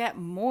seems to get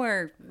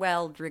more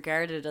well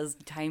regarded as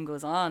time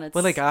goes on.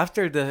 But like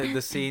after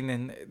the scene,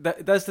 and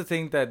that's the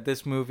thing that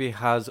this movie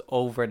has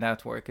over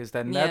Network, is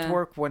that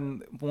Network,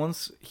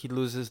 once he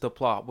loses the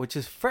plot, which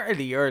is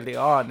fairly early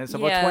on, it's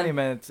about 20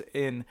 minutes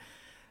in,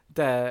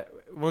 that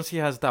once he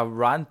has that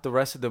rant, the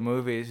rest of the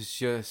movie is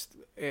just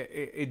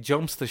it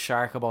jumps the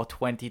shark about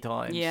 20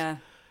 times.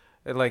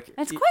 Like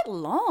it's quite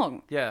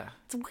long. Yeah,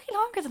 it's way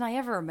longer than I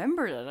ever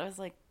remembered it. I was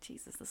like,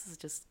 Jesus, this is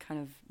just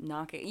kind of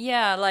knocking.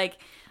 Yeah, like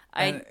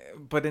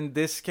but in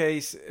this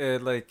case,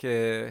 it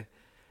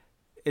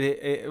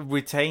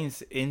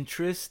retains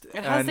interest.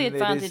 It has the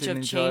advantage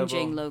of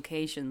changing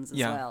locations as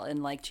well,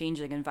 and like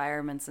changing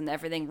environments and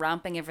everything,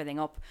 ramping everything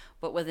up,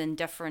 but within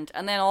different,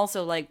 and then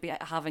also like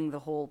having the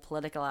whole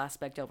political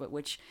aspect of it,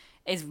 which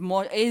is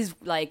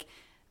like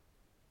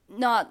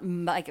not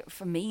like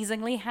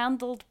amazingly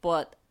handled,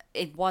 but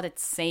what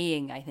it's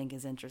saying, I think,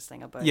 is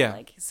interesting about Yeah. it.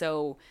 Like,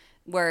 so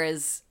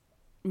whereas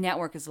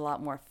Network is a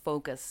lot more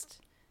focused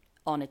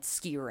on its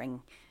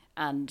skewering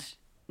and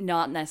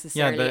not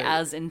necessarily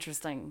as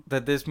interesting.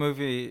 That this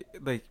movie,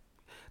 like,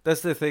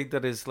 that's the thing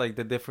that is like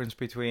the difference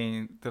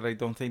between that. I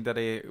don't think that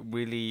it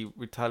really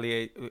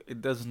retaliate.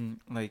 It doesn't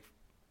like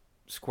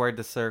square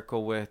the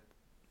circle with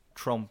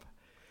Trump.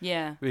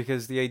 Yeah.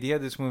 Because the idea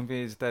of this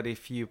movie is that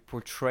if you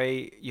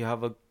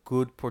have a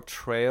good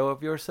portrayal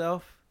of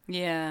yourself,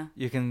 Yeah.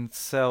 you can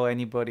sell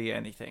anybody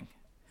anything.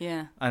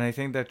 Yeah. And I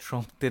think that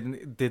Trump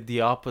did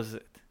the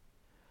opposite.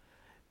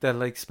 That,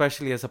 like,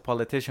 especially as a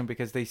politician,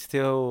 because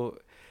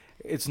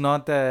it's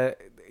not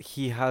that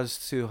he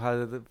has to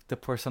have the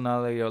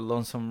personality of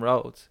Lonesome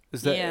Rhodes.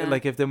 Is that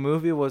like if the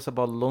movie was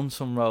about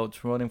Lonesome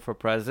Rhodes running for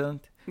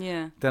president,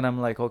 then I'm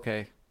like,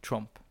 okay,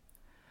 Trump.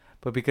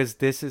 But because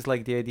this is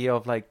like the idea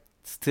of like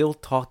still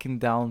talking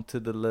down to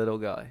the little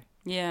guy.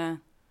 Yeah.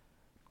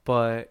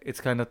 But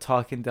it's kind of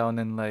talking down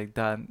in like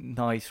that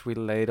nice,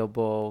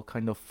 relatable,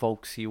 kind of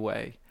folksy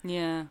way.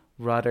 Yeah.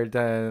 Rather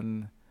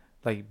than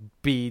like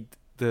be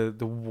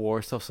the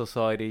worst of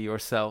society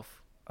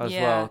yourself as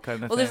well,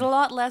 kind of Well, thing. there's a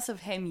lot less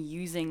of him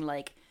using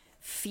like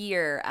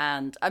fear,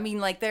 and I mean,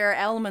 like, there are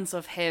elements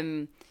of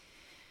him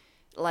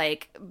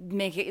like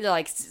making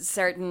like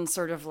certain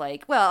sort of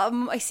like,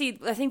 well, I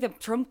think the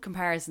Trump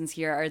comparisons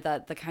here are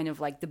that the kind of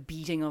like the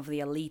beating of the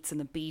elites and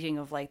the beating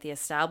of like the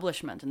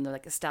establishment and the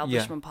like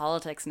establishment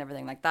politics and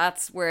everything like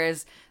that's,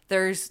 whereas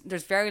there's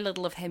very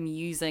little of him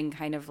using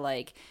kind of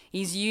like,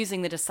 he's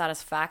using the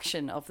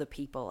dissatisfaction of the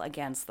people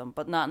against them,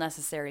 but not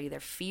necessarily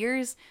their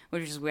fears,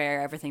 which is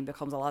where everything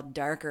becomes a lot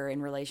darker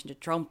in relation to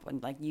Trump,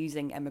 and like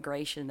using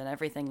immigration and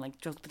everything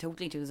like just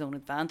totally to his own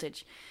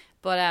advantage.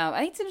 But I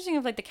think it's interesting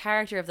of like the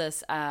character of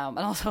this, and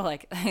also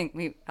like I think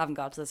we haven't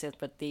got to this yet,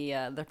 but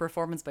the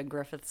performance by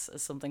Griffiths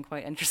is something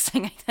quite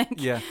interesting, I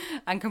think. Yeah.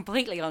 And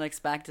completely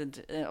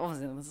unexpected.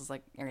 Obviously, this is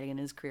like early in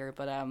his career,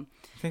 but I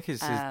think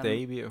it's his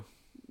debut.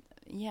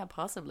 Yeah,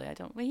 possibly. I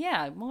don't. Well,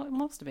 yeah, it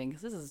must have been,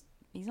 because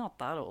he's not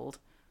that old.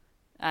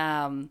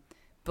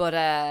 But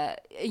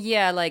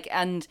yeah, like,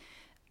 and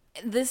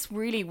this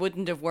really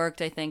wouldn't have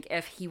worked, I think,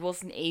 if he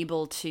wasn't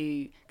able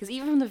to, because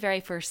even from the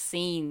very first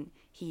scene,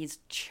 he's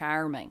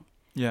charming.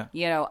 Yeah.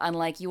 You know, and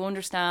like you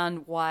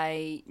understand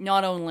why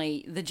not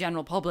only the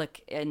general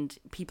public and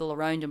people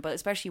around him, but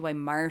especially why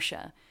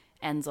Marsha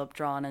ends up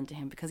drawn into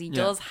him, because he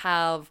does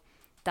have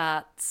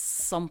that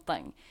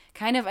something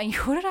kind of, and you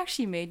know what it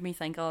actually made me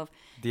think of?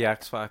 The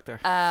X Factor.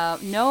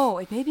 No,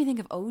 it made me think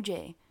of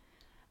OJ.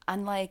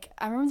 And like,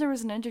 I remember there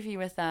was an interview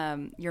with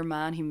your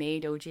man who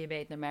made OJ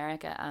Made in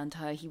America, and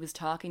how he was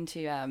talking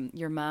to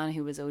your man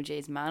who was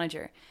OJ's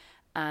manager.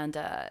 And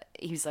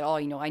he was like, oh,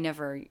 you know,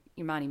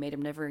 your man who made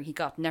him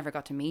never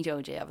got to meet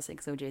OJ, obviously,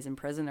 because OJ's in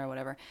prison or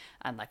whatever,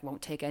 and like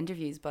won't take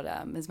interviews. But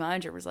his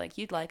manager was like,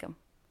 you'd like him.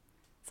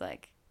 It's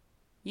like,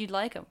 you'd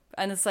like him.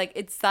 And it's like,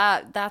 it's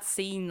that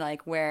scene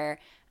like where,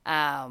 okay,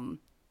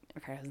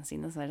 I hasn't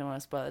seen this and I don't want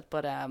to spoil it,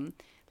 but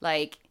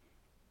like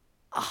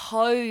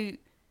how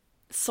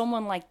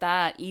someone like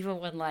that, even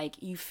when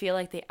like you feel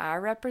like they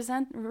are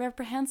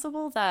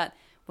reprehensible, that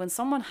when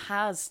someone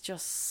has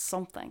just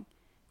something,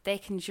 they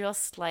can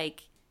just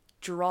like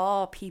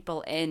draw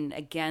people in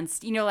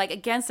against, you know, like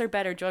against their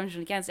better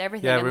judgment, against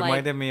everything. Yeah, it and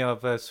reminded me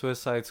of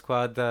Suicide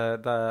Squad.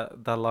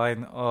 The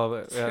line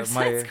of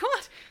Suicide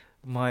Squad.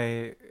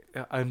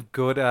 I'm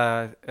good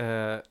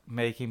at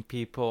making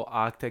people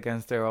act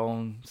against their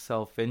own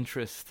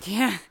self-interest.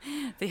 Yeah,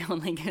 the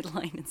only good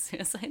line in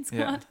Suicide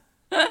Squad.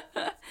 Yeah.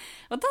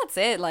 But that's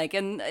it. Like,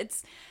 and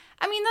it's,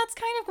 I mean, that's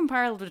kind of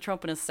comparable to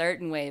Trump in a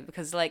certain way,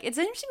 because like it's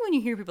interesting when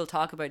you hear people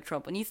talk about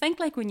Trump and you think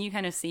like when you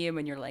kind of see him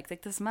and you're like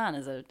this man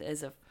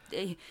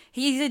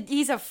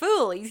he's a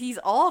fool. He's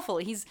awful.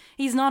 He's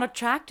not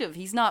attractive.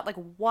 He's not like,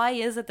 why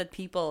is it that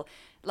people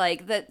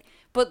like that?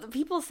 But the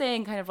people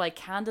saying kind of like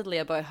candidly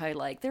about how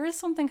like there is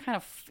something kind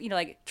of, you know,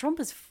 like Trump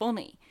is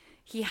funny.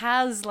 He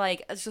has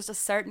like, it's just a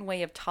certain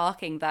way of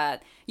talking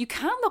that you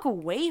can't look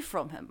away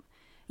from him.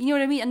 You know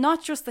what I mean? And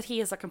not just that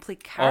he is a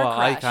complete car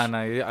crash. I can.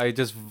 I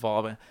just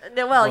vomit.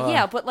 Well,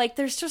 yeah, but like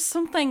there's just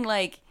something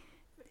like...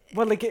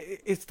 Well, like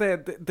it's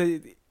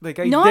the like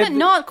I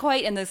not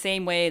quite in the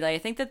same way. Like, I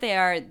think that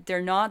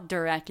they're not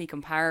directly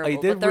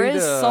comparable. But there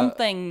is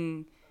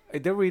something... I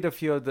did read a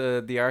few of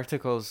the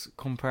articles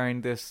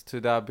comparing this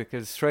to that,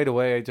 because straight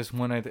away I just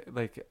wanted,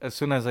 like, as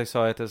soon as I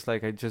saw it, it's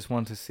like I just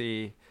want to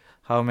see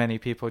how many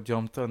people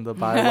jumped on the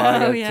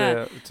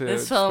bandwagon to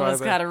this film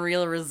has got a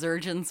real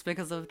resurgence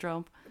because of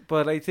Trump.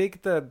 But I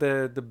think that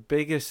the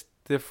biggest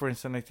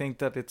difference, and I think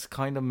that it's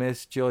kind of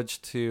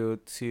misjudged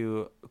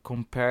to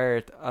compare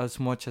it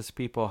as much as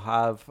people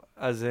have,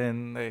 as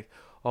in like,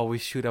 oh, we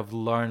should have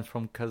learned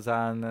from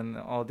Kazan and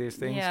all these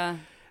things. Yeah.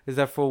 Is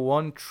that for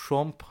one,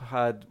 Trump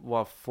had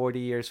 40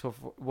 years of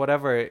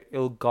whatever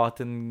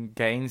ill-gotten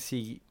gains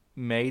he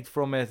made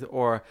from it,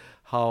 or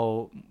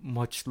how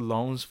much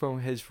loans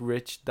from his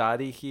rich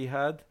daddy he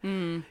had.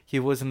 He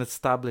was an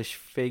established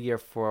figure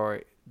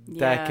for Yeah.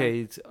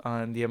 decades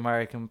on the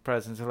American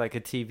presence, like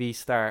a TV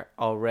star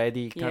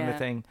already kind Yeah. of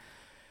thing.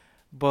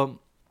 But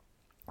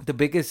the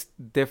biggest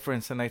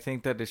difference, and I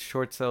think that it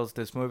short sells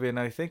this movie, and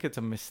I think it's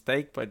a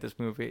mistake by this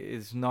movie,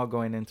 is not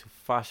going into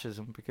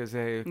fascism, because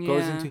it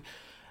goes Yeah. into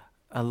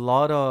a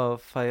lot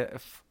of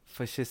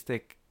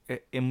fascistic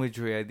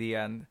imagery at the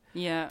end,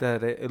 Yeah.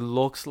 that it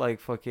looks like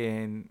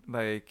fucking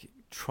like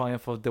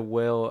triumph of the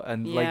will,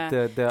 and Yeah. like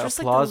the Just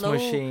like applause the low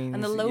machines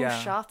and the low yeah.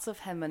 shots of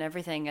him and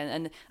everything,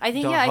 and I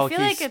think The- yeah, how I feel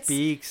he like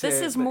speaks, this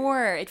is like-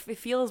 more. It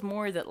feels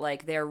more that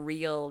like they're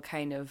real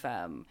kind of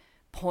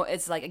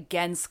it's like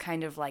against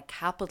kind of like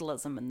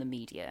capitalism in the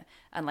media,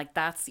 and like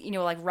that's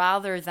like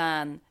rather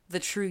than the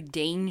true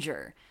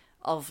danger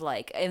of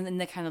like in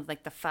the kind of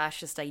like the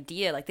fascist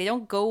idea, like they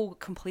don't go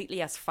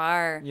completely as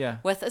far Yeah.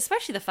 with,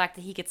 especially the fact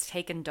that he gets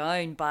taken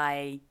down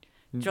by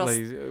just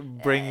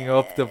like bringing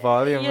up the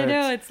volume.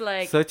 it's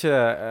like such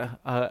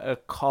a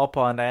cop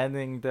on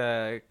ending,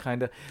 the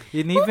kind of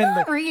and even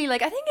not really.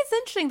 Like I think it's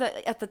interesting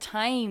that at the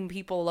time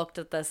people looked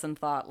at this and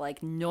thought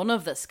like none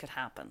of this could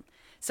happen.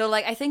 So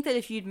like I think that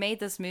if you'd made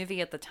this movie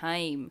at the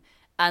time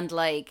and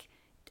like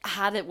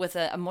had it with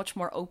a much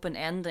more open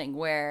ending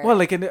where well,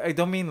 like I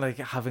don't mean like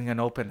having an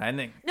open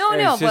ending. No,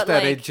 it's just but,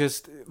 that like- it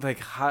just like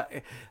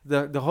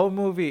the whole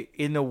movie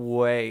in a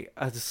way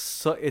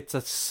it's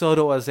as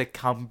subtle as it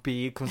can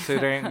be,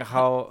 considering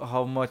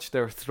how much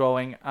they're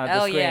throwing at the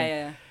screen.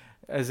 yeah.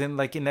 As in,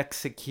 like, in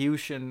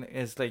execution,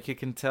 is like you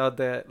can tell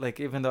that, like,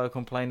 even though I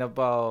complain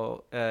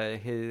about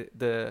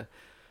the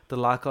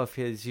lack of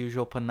his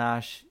usual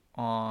panache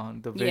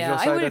on the visual Yeah,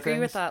 side I would of agree with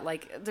things. that.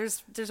 Like,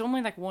 there's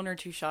only like one or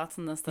two shots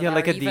in this that Yeah, are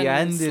like, at the even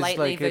end is,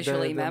 slightly like, the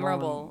visually moment.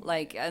 memorable.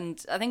 Like,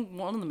 and I think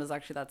one of them is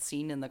actually that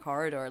scene in the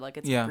corridor. Like,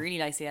 it's Yeah. really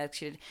nicely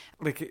executed.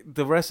 Like,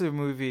 the rest of the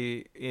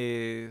movie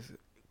is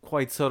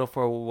quite subtle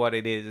for what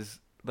it is.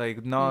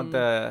 Like, not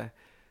that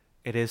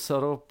it is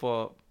subtle,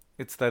 but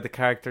it's that the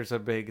characters are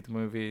big, the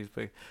movie is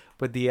big.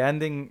 But the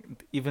ending,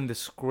 even the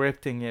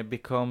scripting, it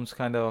becomes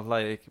kind of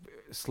like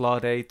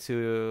slot A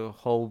to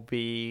hole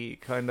B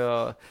kind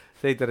of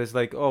thing, that is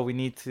like, oh, we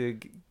need to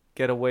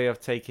get a way of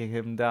taking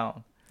him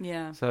down.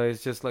 Yeah, So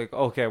it's just like,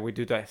 okay, we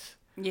do this.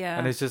 yeah,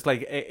 And it's just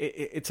like,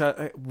 it's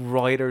a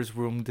writer's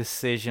room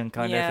decision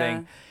kind of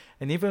thing.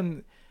 And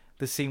even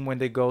the scene when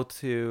they go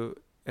to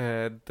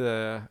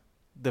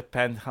the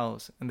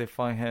penthouse and they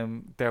find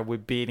him there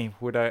with Beanie,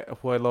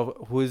 who I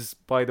love, who's,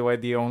 by the way,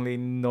 the only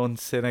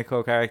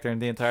non-cynical character in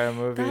the entire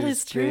movie. That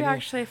is true. Beanie,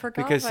 Actually, I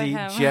forgot because about he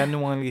him.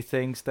 genuinely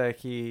thinks that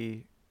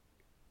he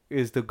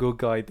is the good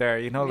guy there,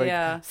 like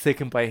Yeah.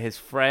 sticking by his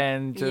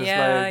friend, just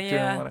Yeah, like doing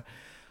yeah. what.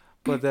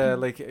 But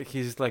like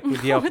he's like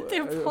with the, With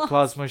the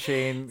applause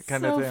machine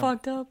kind so of thing.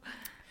 fucked up.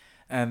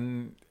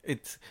 And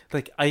it's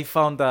like I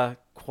found that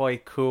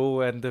quite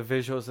cool, and the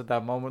visuals at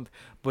that moment.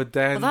 But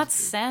then, Well, that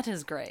set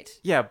is great.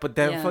 yeah, but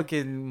then Yeah.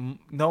 fucking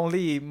not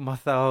only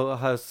Mathau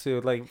has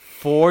to like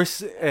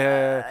force,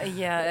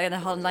 Yeah, and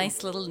a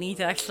nice little neat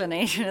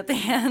explanation at the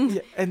end.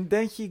 yeah, and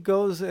then he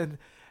goes and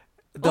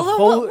the Although,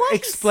 whole what is-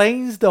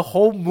 explains the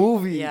whole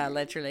movie. Yeah,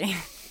 literally.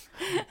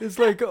 It's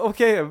like,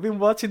 okay, I've been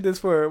watching this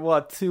for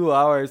 2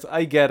 hours.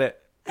 I get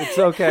it. It's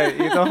okay.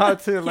 You don't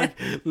have to like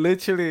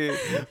literally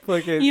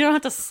fucking. You don't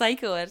have to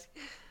psycho it.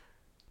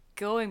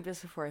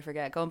 Just before I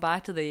forget, going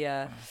back to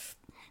the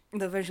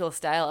visual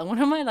style, and one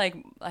of my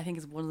I think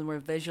is one of the more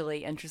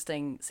visually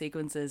interesting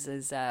sequences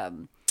is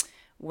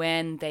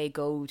when they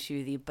go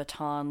to the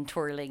baton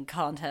twirling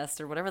contest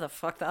or whatever the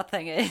fuck that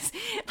thing is.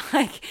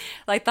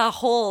 like that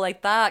whole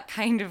that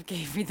kind of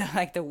gave me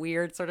the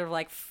weird sort of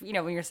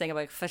when you're saying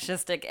about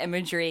fascistic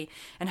imagery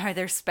and how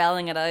they're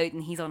spelling it out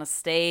and he's on a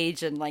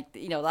stage and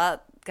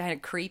that kind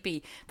of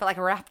creepy, but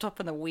wrapped up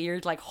in the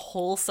weird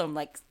wholesome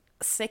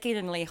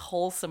sickeningly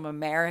wholesome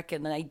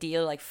American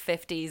ideal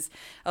 50s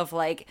of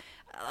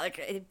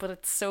but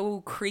it's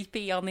so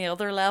creepy on the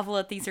other level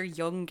that these are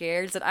young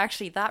girls. And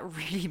actually that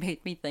really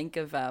made me think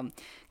of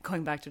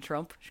going back to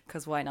Trump,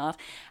 because why not,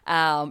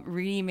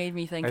 really made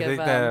me think I of think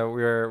that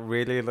we're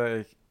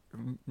really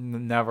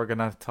never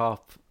gonna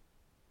top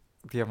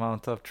the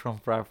amount of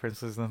Trump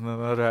references in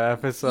another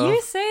episode. you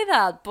say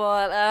that,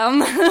 but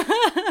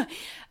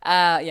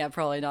yeah,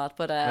 probably not,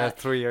 but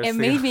 3 years it ago.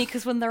 made me,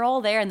 because when they're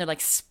all there and they're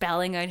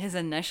spelling out his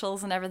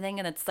initials and everything,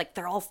 and it's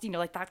they're all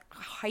that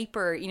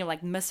hyper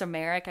Miss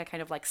America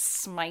kind of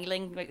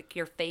smiling like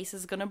your face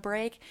is gonna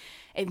break.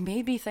 It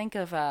made me think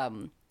of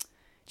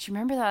do you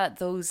remember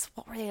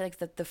what were they,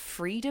 the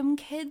Freedom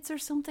Kids or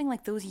something,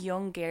 those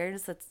young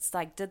girls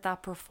that did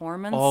that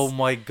performance Oh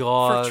my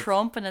god! for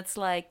Trump, and it's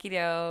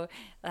America,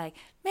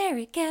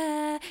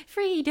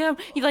 freedom,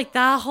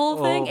 that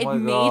whole thing. Oh It my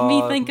made me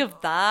God. think of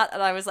that,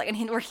 and I was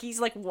where he's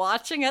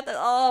watching it.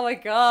 Oh my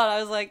god!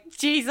 I was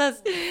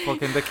Jesus.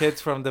 Fucking the kids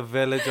from the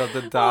village of the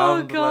Oh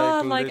damned.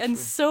 god! literally. And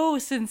so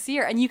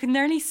sincere, and you can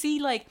nearly see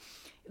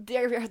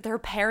their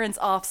parents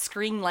off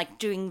screen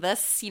doing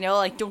this.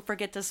 Don't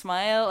forget to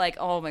smile.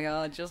 Oh my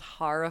god! Just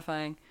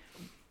horrifying.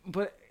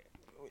 But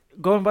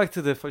going back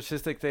to the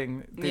fascistic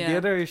thing, the Yeah.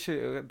 other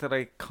issue that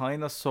I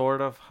kind of sort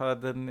of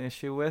had an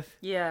issue with,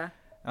 Yeah.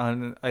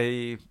 and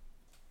I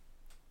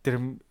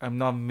I'm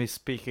not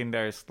misspeaking.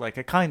 There's like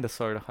I kind of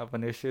sort of have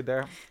an issue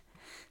there.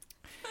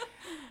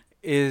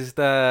 Is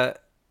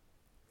that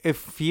it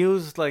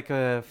feels like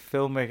a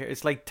filmmaker.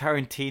 It's like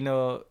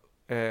Tarantino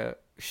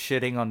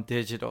shitting on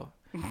digital.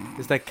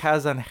 It's like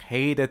Kazan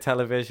hated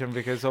television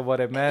because of what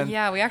it meant.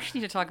 Yeah, we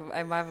actually need to talk about. I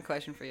have a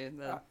question for you.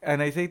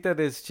 And I think that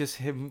it's just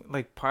him,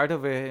 like part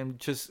of it, him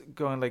just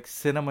going like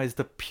cinema is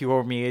the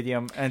pure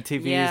medium and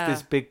TV is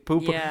this big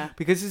poop. Yeah.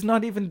 Because it's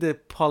not even the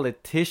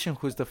politician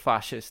who's the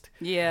fascist.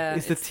 Yeah.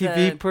 It's the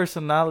TV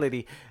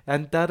personality.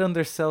 And that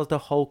undersells the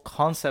whole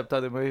concept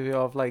of the movie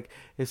of like,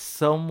 if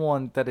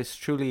someone that is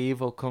truly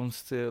evil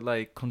comes to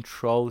like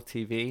control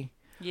TV.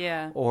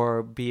 Yeah.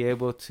 Or be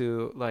able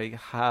to like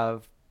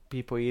have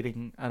people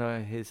eating out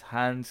of his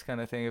hands kind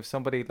of thing. If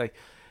somebody like,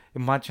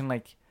 imagine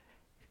like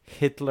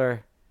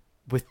Hitler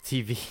with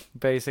TV,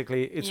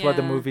 basically. It's what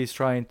the movie's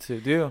trying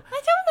to do. I don't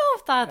know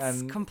if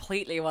that's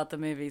completely what the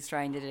movie's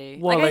trying to do.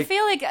 Well, I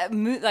feel like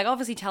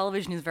obviously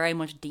television is very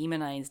much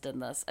demonized in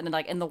this, and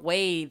like in the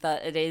way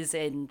that it is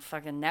in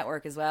fucking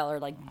network as well, or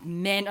like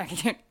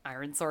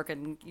Aaron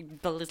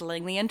Sorkin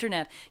belittling the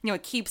internet.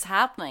 It keeps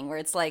happening where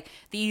it's like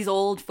these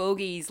old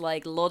fogies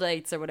like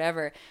Luddites or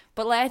whatever.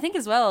 But like I think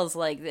as well as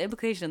like the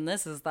implication in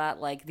this is that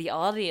like the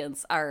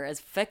audience are as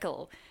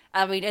fickle.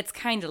 I mean, it's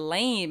kind of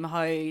lame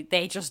how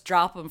they just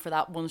drop him for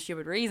that one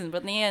stupid reason,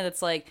 but in the end,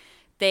 it's like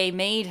they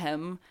made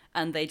him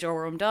and they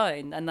drove him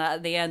down, and that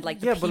at the end, like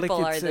the people but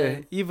like are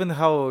the even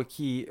how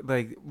he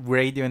like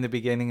radio in the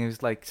beginning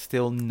is like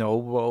still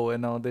Novo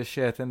and all this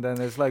shit, and then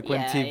it's like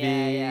when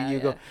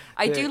TV go.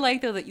 I do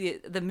like though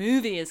that the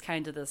movie is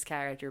kind of this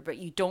character, but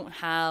you don't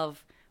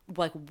have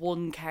like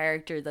one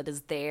character that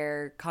is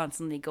there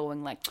constantly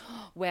going like,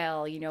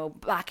 well,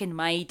 back in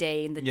my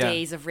day, in the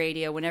days of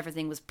radio when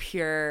everything was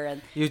pure,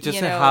 and you just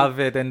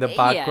have it in the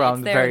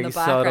background, very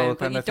subtle,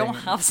 but you don't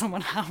have someone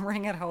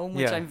hammering it home,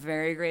 which I'm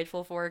very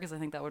grateful for, because I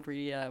think that would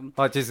really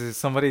just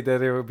somebody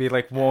that it would be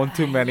like one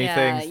too many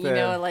things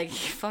like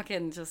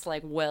fucking just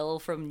like Will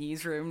from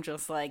Newsroom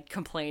just like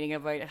complaining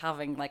about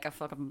having like a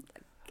fucking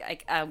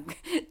like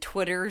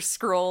Twitter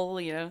scroll.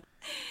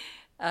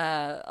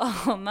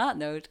 On that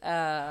note,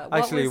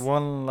 actually,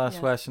 one last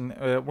question.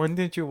 When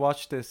did you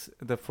watch this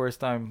the first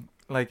time?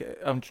 Like,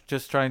 I'm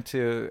just trying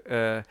to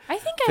I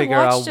think figure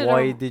out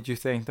why did you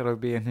think that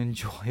would be an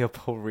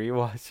enjoyable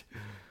rewatch?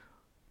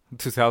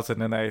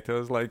 2008. It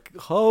was like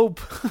hope.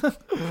 Probably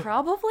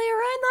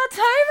around that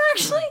time,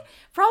 actually.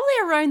 Probably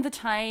around the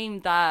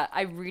time that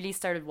I really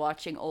started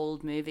watching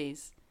old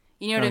movies.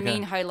 You know what I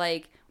mean? How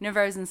like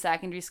whenever I was in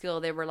secondary school,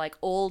 there were like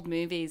old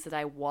movies that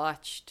I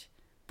watched,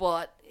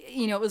 but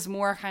it was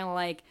more kind of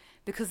like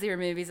because they were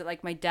movies that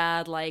like my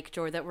dad liked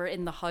or that were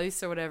in the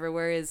house or whatever.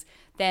 Whereas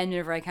then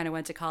whenever I kind of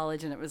went to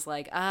college and it was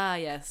like,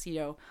 yes,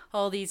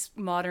 all these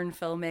modern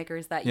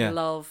filmmakers that you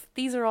love,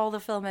 these are all the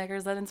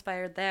filmmakers that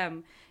inspired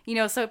them.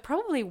 So it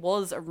probably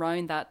was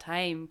around that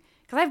time.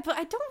 Because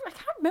I can't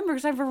remember,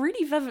 because I have a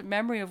really vivid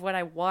memory of when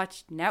I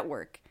watched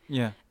Network.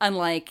 Yeah. And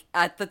like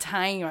at the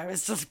time I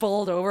was just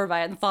bowled over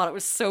by it and thought it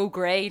was so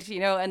great,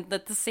 and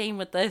the same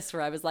with this,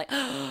 where I was like,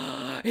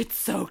 it's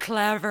so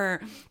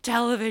clever.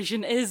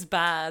 Television is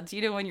bad.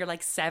 When you're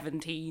like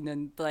 17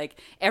 and like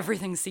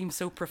everything seems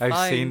so profound.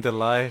 I've seen the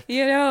light.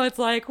 It's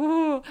like,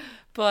 woo.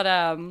 But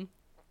I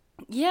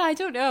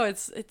don't know.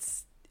 It's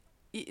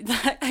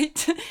I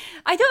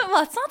don't,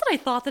 well, it's not that I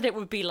thought that it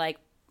would be like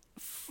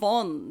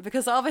fun,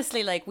 because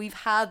obviously like we've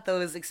had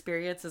those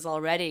experiences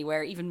already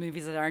where even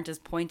movies that aren't as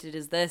pointed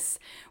as this,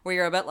 where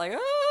you're a bit like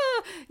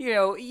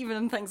even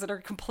in things that are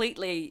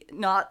completely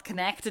not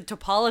connected to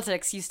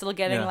politics, you still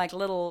getting like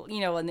little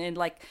and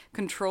like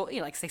control,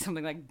 like say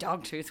something like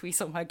Dogtooth, we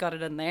somehow got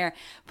it in there,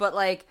 but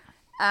like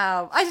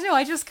I don't know,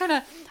 I just kind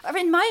of,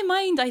 in my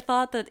mind I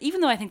thought that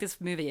even though I think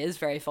this movie is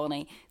very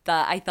funny,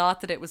 that I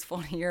thought that it was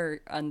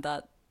funnier, and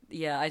that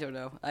I don't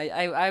know,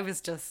 I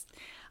was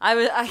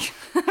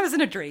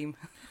in a dream.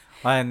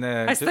 And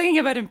I was thinking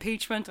about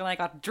impeachment, and I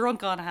got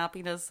drunk on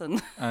happiness,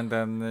 and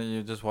then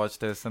you just watched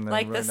this, and then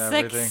like the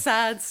sick,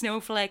 sad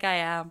snowflake I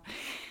am.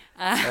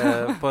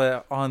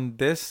 But on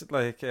this,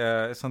 like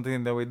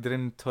something that we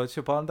didn't touch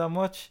upon that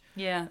much.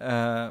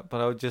 Yeah.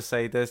 But I would just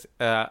say this: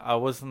 I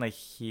wasn't a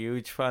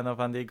huge fan of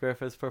Andy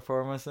Griffith's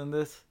performance in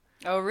this.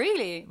 Oh,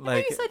 really? Like,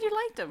 I thought you said you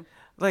liked him.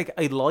 Like,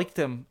 I liked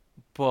him,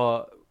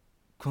 but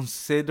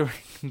considering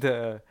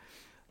the.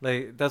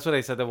 Like, that's what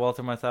I said, that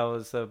Walter Matthau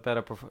was a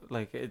better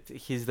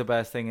he's the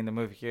best thing in the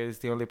movie. He's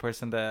the only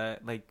person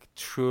that like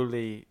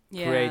truly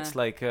creates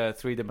like a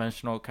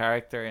 3-dimensional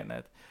character in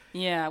it.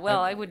 Yeah,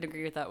 well, I wouldn't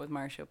agree with that with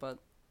Marcia, but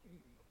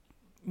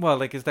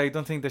like, I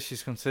don't think that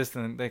she's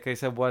consistent. Like I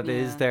said, what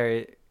is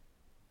there,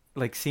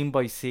 like scene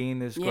by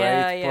scene, is great.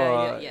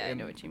 Yeah, I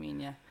know what you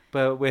mean. Yeah,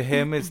 but with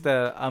him, it's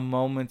that at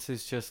moments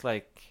it's just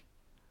like,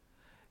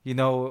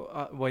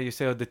 what you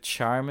say of the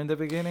charm in the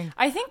beginning.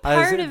 I think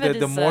part of it is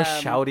the more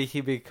shouty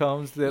he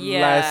becomes, the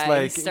less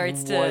like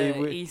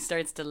he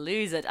starts to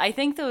lose it. I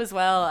think though as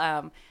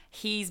well,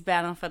 he's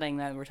benefiting.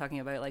 Now we're talking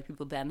about like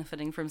people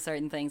benefiting from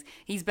certain things.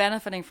 He's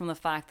benefiting from the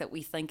fact that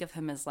we think of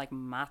him as like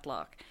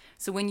Matlock.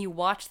 So when you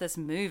watch this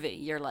movie,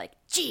 you're like,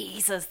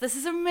 Jesus, this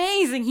is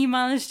amazing. He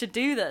managed to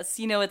do this.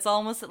 You know, it's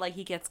almost like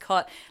he gets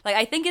caught. Like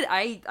I think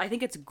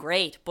it's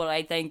great, but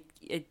I think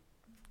it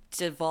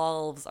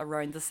devolves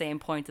around the same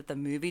point that the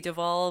movie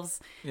devolves.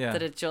 Yeah.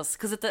 That it just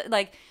because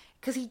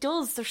he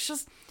does. There's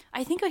just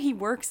I think what he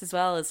works as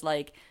well is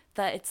like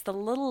that. It's the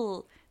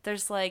little.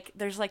 There's like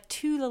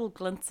two little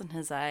glints in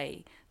his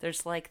eye.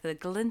 There's like the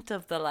glint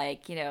of the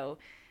like the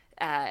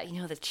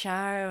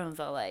charm of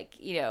the like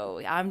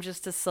I'm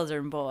just a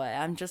southern boy.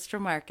 I'm just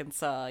from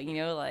Arkansas.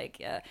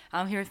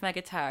 I'm here with my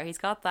guitar. He's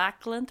got that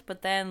glint,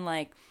 but then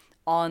like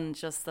on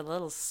just the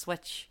little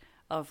switch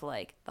of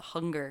like the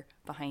hunger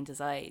behind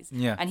his eyes.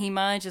 Yeah. And he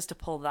manages to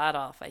pull that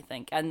off, I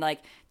think. And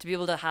like to be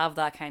able to have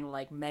that kind of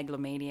like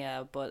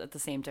megalomania, but at the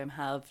same time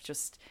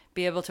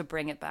be able to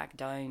bring it back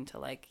down to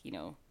like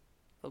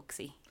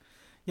folksy.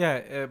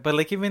 Yeah, but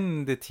like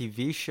even the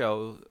TV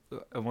show,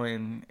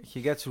 when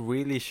he gets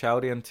really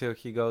shouty until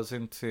he goes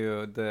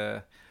into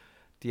the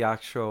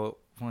actual,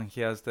 when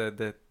he has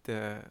the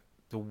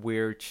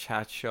weird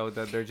chat show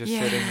that they're just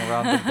sitting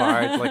around the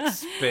bar like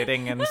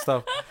spitting and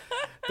stuff.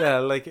 Yeah,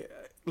 like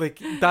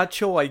that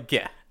show I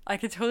get. I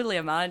could totally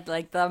imagine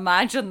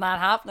that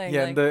happening.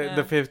 Yeah,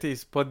 the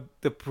 50s, but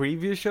the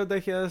previous show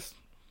that he has.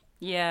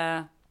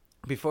 Yeah.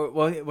 Before,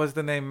 what was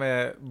the name?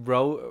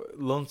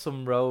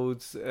 Lonesome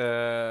Roads.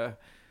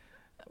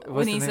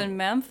 When he's in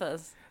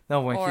Memphis.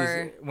 No,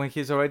 when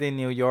he's already in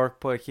New York,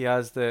 but he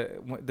has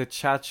the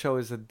chat show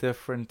is a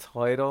different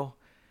title.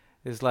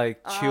 It's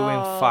like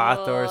chewing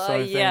fat or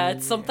something. Yeah,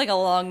 it's something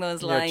along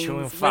those lines.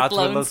 Chewing fat with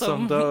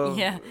Lonesome Dove.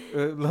 Yeah.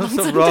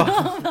 Lonesome Road.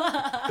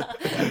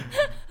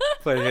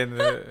 But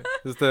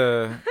it's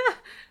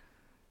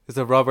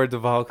the Robert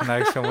Duvall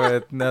connection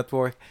with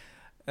Network.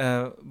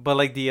 But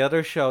like the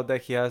other show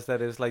that he has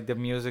that is like the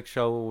music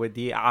show with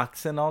the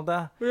acts and all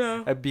that,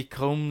 it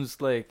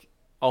becomes like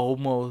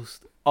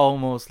almost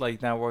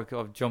like Network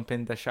of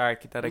Jumping the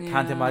Shark that I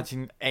can't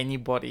imagine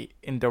anybody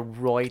in the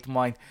right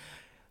mind,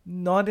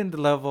 not in the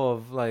level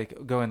of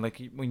like going like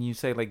when you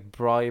say like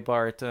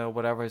Breitbart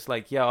whatever, it's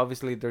like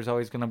obviously there's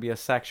always going to be a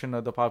section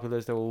of the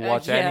populace that will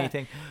watch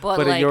anything,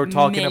 but like, you're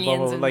talking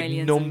about like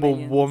number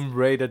one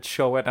rated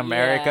show in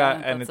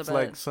America, and it's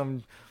like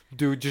some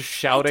dude just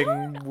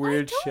shouting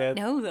weird shit.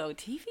 No, though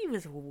TV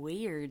was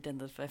weird in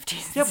the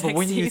 50s. Yeah, but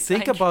when you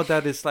think about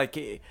that, it's like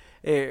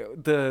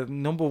the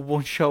number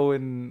one show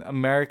in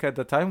America at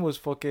the time was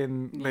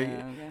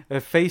fucking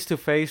Face to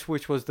Face,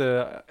 which was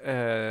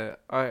the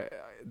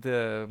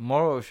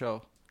Morrow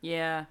show.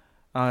 Yeah.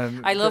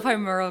 I love how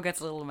Murrow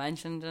gets a little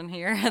mentioned in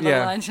here.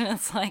 Mention,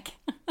 it's like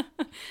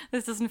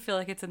this doesn't feel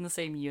like it's in the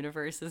same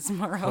universe as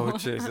Murrow. Oh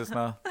Jesus,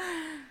 no.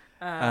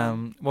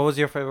 What was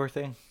your favorite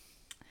thing?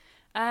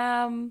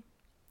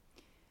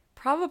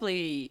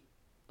 Probably.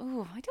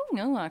 Oh, I don't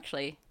know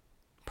actually.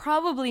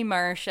 Probably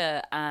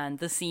Marsha and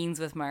the scenes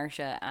with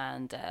Marsha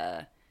and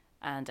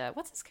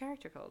what's his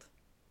character called?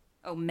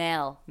 Oh,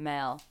 Mel,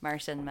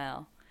 Marsha and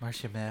Mel.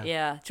 Marsha Mel.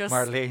 Yeah, just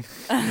Marlene.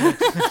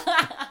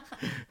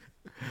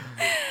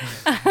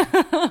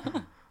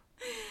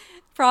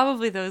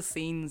 Probably those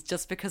scenes,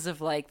 just because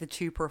of like the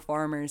two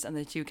performers and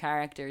the two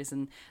characters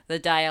and the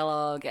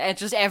dialogue. It's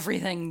just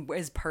everything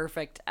is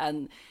perfect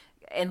and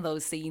in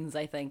those scenes.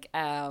 I think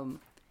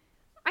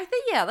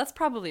that's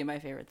probably my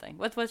favorite thing.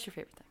 What's your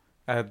favorite thing?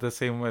 The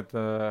same with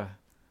the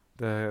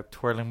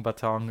twirling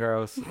baton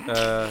girls,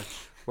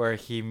 where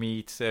he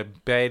meets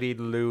Betty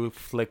Lou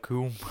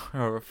Fleckum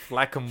or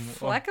Fleckum.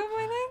 Fleckum,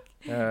 I think.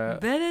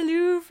 Betty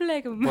Lou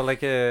Fleckum. Well,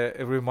 like it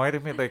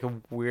reminded me of like a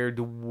weird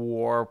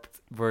warped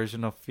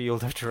version of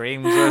Field of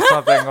Dreams or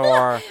something,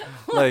 or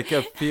like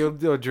a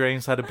Field of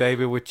Dreams had a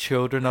baby with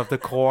Children of the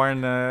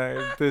Corn.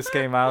 This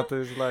came out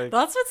as like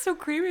that's what's so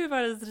creepy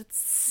about it, is that it's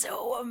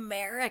so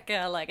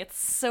America. Like it's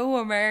so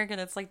American.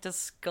 It's like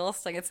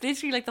disgusting. It's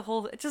literally like the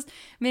whole. It just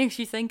makes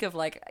you think of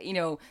like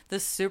the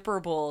Super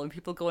Bowl and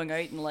people going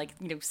out and like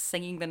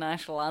singing the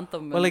national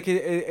anthem. Well, like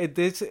it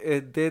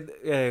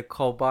did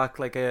call back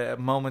like a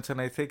moment. And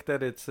I think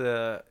that it's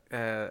a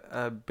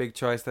big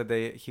choice that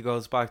he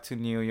goes back to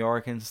New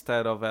York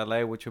instead of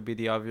LA, which would be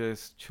the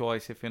obvious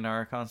choice if you're in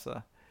Arkansas.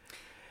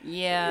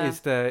 Yeah, is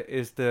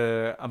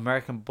the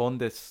American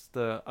Bundists,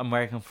 the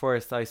American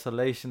First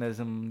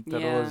isolationism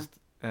that was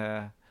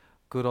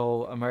good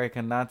old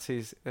American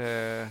Nazis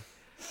thing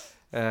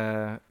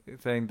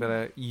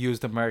that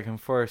used American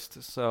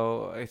First.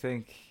 So I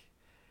think.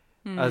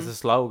 As a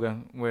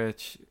slogan,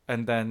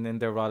 and then in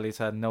their rallies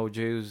had no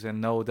Jews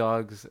and no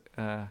dogs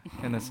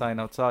in a sign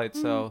outside.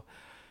 So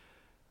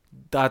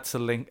that's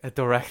a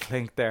direct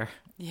link there.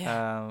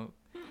 Yeah.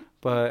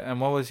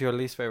 And what was your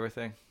least favorite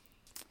thing?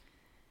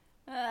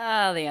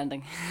 The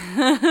ending.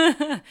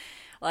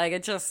 Like,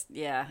 it just,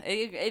 yeah.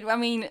 I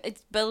mean,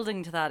 it's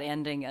building to that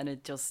ending, and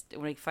it just,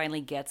 when it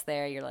finally gets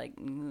there, you're like,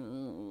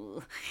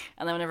 "Ugh."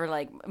 And then whenever,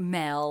 like,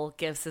 Mel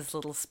gives his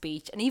little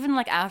speech, and even,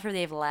 like, after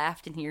they've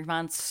left, and your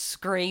man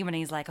screaming,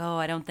 he's like, oh,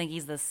 I don't think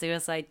he's the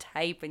suicide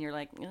type, and you're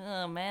like,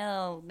 oh,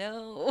 Mel,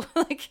 no.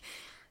 Like,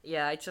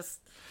 yeah, I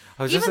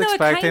was even just though it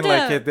expecting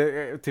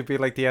kinda- to be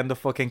like the end of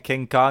fucking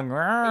King Kong,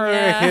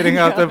 Yeah, hitting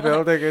out the no.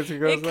 building as he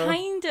goes It down.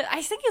 kind of,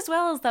 I think as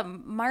well as that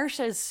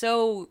Marsha is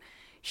so,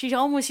 she's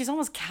almost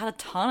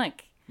catatonic.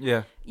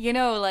 Yeah, You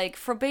know, like,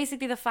 for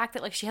basically the fact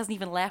that, like, she hasn't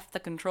even left the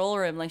control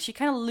room. Like, she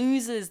kind of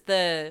loses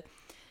the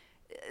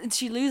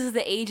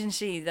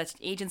agency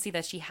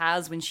that she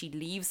has when she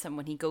leaves him,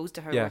 when he goes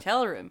to her Yeah.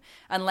 hotel room.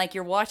 And, like,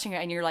 you're watching her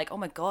and you're like, oh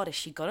my god, is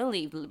she gonna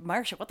leave?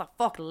 Marsha, what the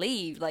fuck,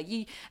 leave? Like,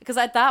 because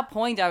at that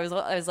point I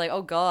was like,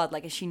 oh god,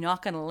 like, is she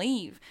not gonna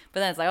leave?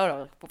 But then it's like, oh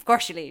no, of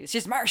course she leaves,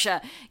 she's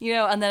Marsha, you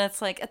know. And then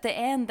it's like, at the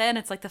end, then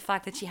it's like the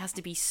fact that she has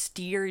to be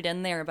steered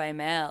in there by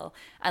Mel,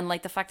 and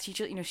like the fact that she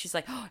just, you know, she's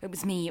like, oh, it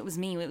was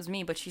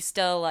me, but she's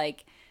still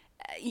like,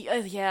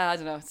 yeah, I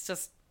don't know, it's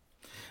just,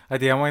 at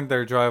the end when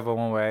they're driving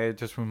away, it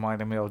just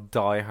reminded me of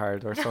Die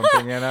Hard or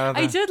something, you know.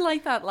 I did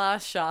like that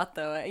last shot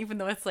though, even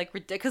though it's like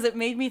ridiculous, because it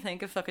made me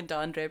think of fucking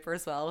Don Draper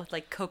as well, with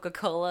like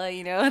Coca-Cola,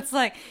 you know. It's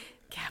like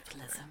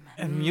capitalism.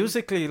 And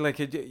musically, like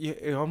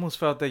it almost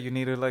felt that you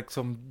needed like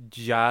some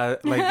jazz,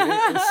 like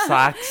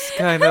sax,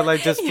 kind of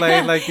like just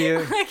playing like the.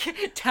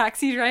 Like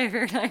Taxi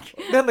Driver, like.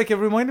 Yeah, like it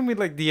reminded me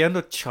like the end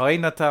of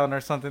Chinatown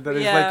or something. That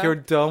is Yeah. like you're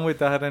done with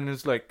that, and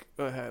it's like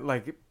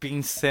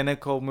being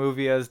cynical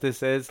movie as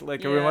this is.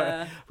 Like it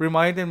Yeah.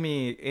 reminded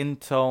me in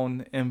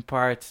tone, in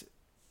part,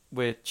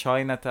 with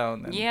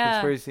Chinatown and Yeah.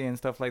 Conspiracy and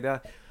stuff like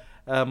that.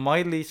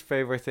 My least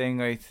favorite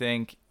thing, I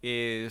think,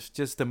 is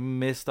just the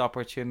missed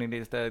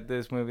opportunities that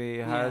this movie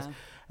has. Yeah.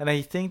 And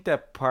I think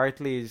that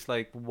partly is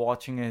like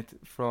watching it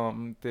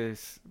from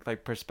this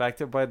like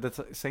perspective, but at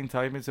the same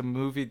time, it's a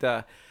movie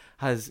that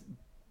has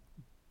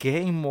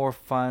gained more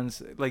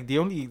fans. Like the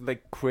only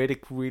like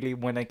critic really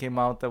when it came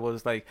out that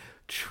was like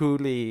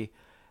truly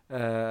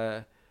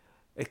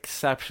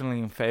exceptionally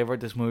in favor of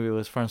this movie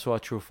was Francois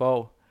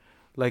Truffaut.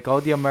 Like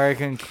all the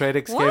American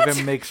critics What? gave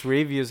him mixed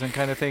reviews and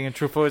kind of thing, and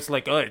Truffaut's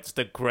like, oh, it's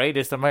the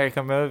greatest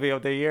American movie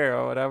of the year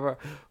or whatever,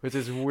 which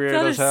is weird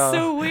That as is hell.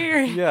 so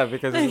weird. Yeah,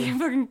 because Like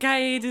fucking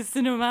Cahiers du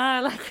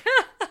Cinema, like.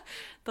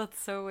 That's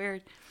so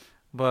weird.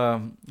 but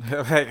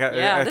like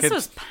Yeah, I this could,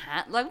 was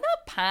not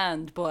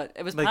panned, but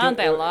it was like, panned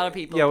by a lot of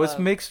people. Yeah, it was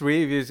but- mixed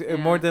reviews, Yeah.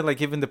 more than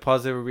like even the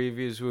positive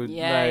reviews would.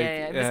 Yeah, like,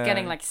 yeah. It was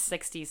getting like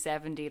 60,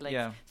 70, like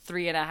yeah.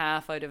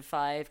 3.5 out of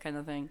 5 kind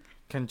of thing.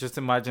 Can just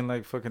imagine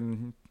like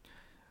fucking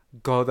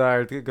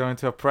Godard going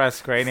to a press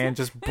screening and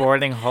just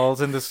boring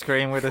holes in the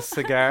screen with a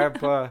cigar.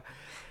 But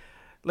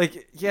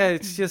like, yeah,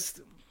 it's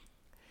just,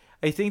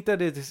 I think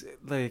that it is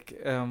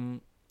like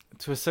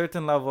to a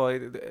certain level, I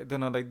don't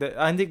know, like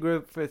Andy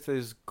Griffith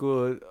is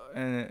good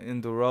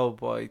in the role,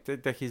 but I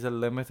think that he's a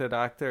limited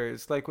actor.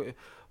 It's like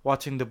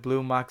watching the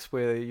Blue Max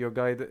with your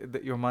guy,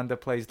 your man that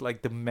plays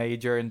like the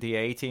major in the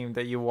A-Team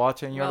that you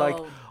watch, and you're like,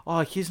 oh,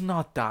 he's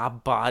not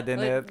that bad in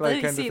it.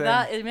 Like, kind see of thing.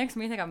 that it makes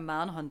me think of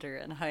Manhunter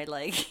and how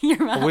like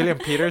your man. William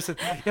Peterson.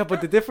 Yeah, but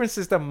the difference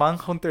is that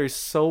Manhunter is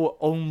so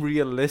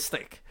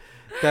unrealistic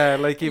that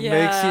like it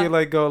makes Yeah. you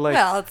like go like,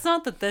 Well, it's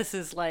not that this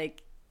is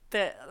like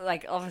the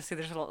like obviously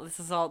there's a lot. This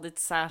is all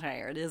it's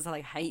satire. It is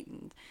like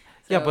heightened.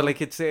 yeah, So, but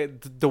like it's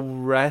the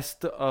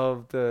rest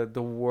of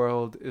the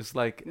world is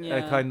like a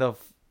Yeah. kind of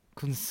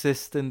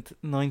consistent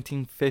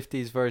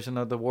 1950s version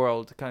of the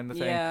world kind of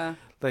thing. yeah,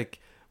 Like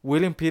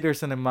William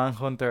Peterson in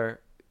Manhunter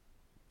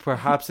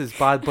perhaps is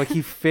bad, but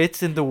he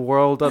fits in the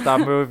world of that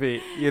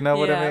movie. You know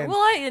what yeah. I mean? Well,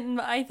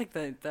 I think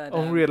that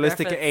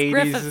Unrealistic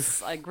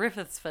 80s.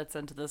 Griffiths fits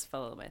into this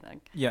film. I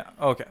think. Yeah.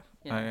 Okay.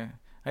 Yeah.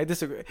 I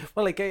disagree.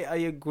 Well, like I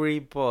agree,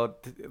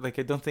 but like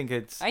I don't think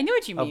it's I know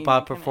what you a mean.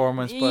 bad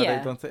performance, but I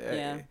Yeah, don't think.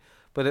 yeah.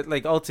 But it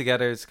like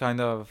altogether, it's kind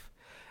of,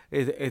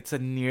 it's a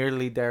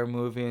nearly there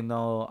movie in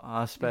all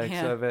aspects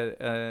Yeah. of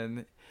it,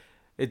 and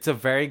it's a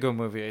very good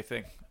movie, I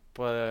think.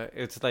 But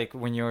it's like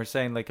when you were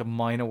saying like a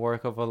minor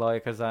work of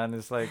Elia Kazan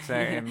is like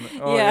saying,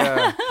 oh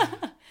Yeah.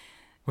 yeah,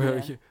 well,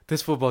 Yeah.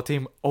 this football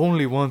team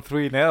only won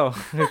 3-0,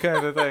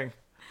 kind of thing.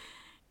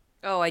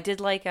 Oh, I did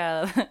like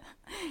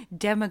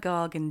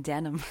Demagogue in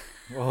Denim.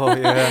 Oh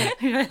yeah.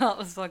 I thought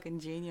was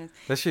fucking genius.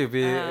 That should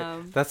be.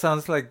 Um, That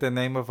sounds like the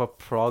name of a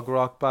prog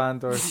rock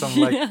band or some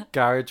like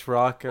garage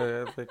rock,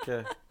 like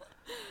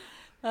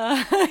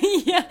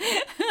Yeah.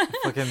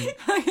 fucking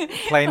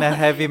playing a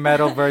heavy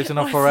metal version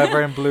of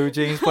Forever in Blue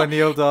Jeans by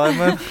Neil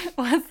Diamond.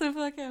 What's the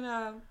fucking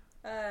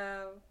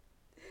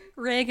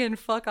Reagan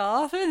fuck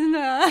off and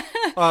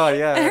Oh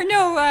yeah, or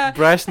no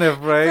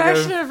Brezhnev Reagan.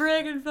 Brezhnev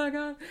Reagan fuck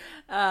off.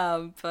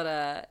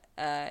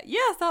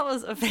 Yeah, that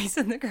was a face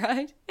in the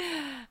crowd.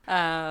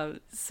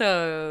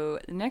 So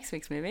next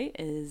week's movie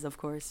is of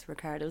course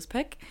Ricardo's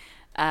pick.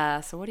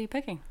 So what are you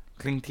picking?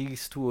 Clint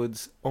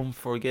Eastwood's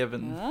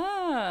Unforgiven.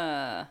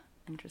 Ah,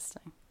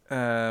 interesting.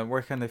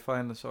 Where can they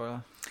find us,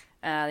 Orla?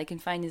 They can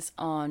find us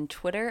on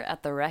Twitter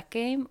at The Rec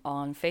Game,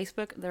 on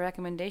Facebook, The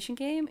Recommendation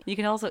Game. You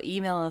can also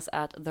email us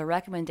at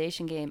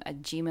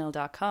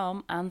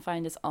therecommendationgame@gmail.com and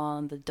find us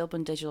on the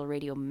Dublin Digital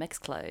Radio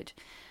Mixcloud.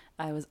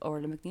 I was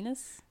Orla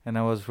McNeilis. And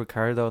I was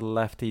Ricardo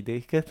Lefty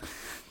Deacon.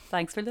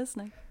 Thanks for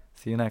listening.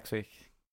 See you next week.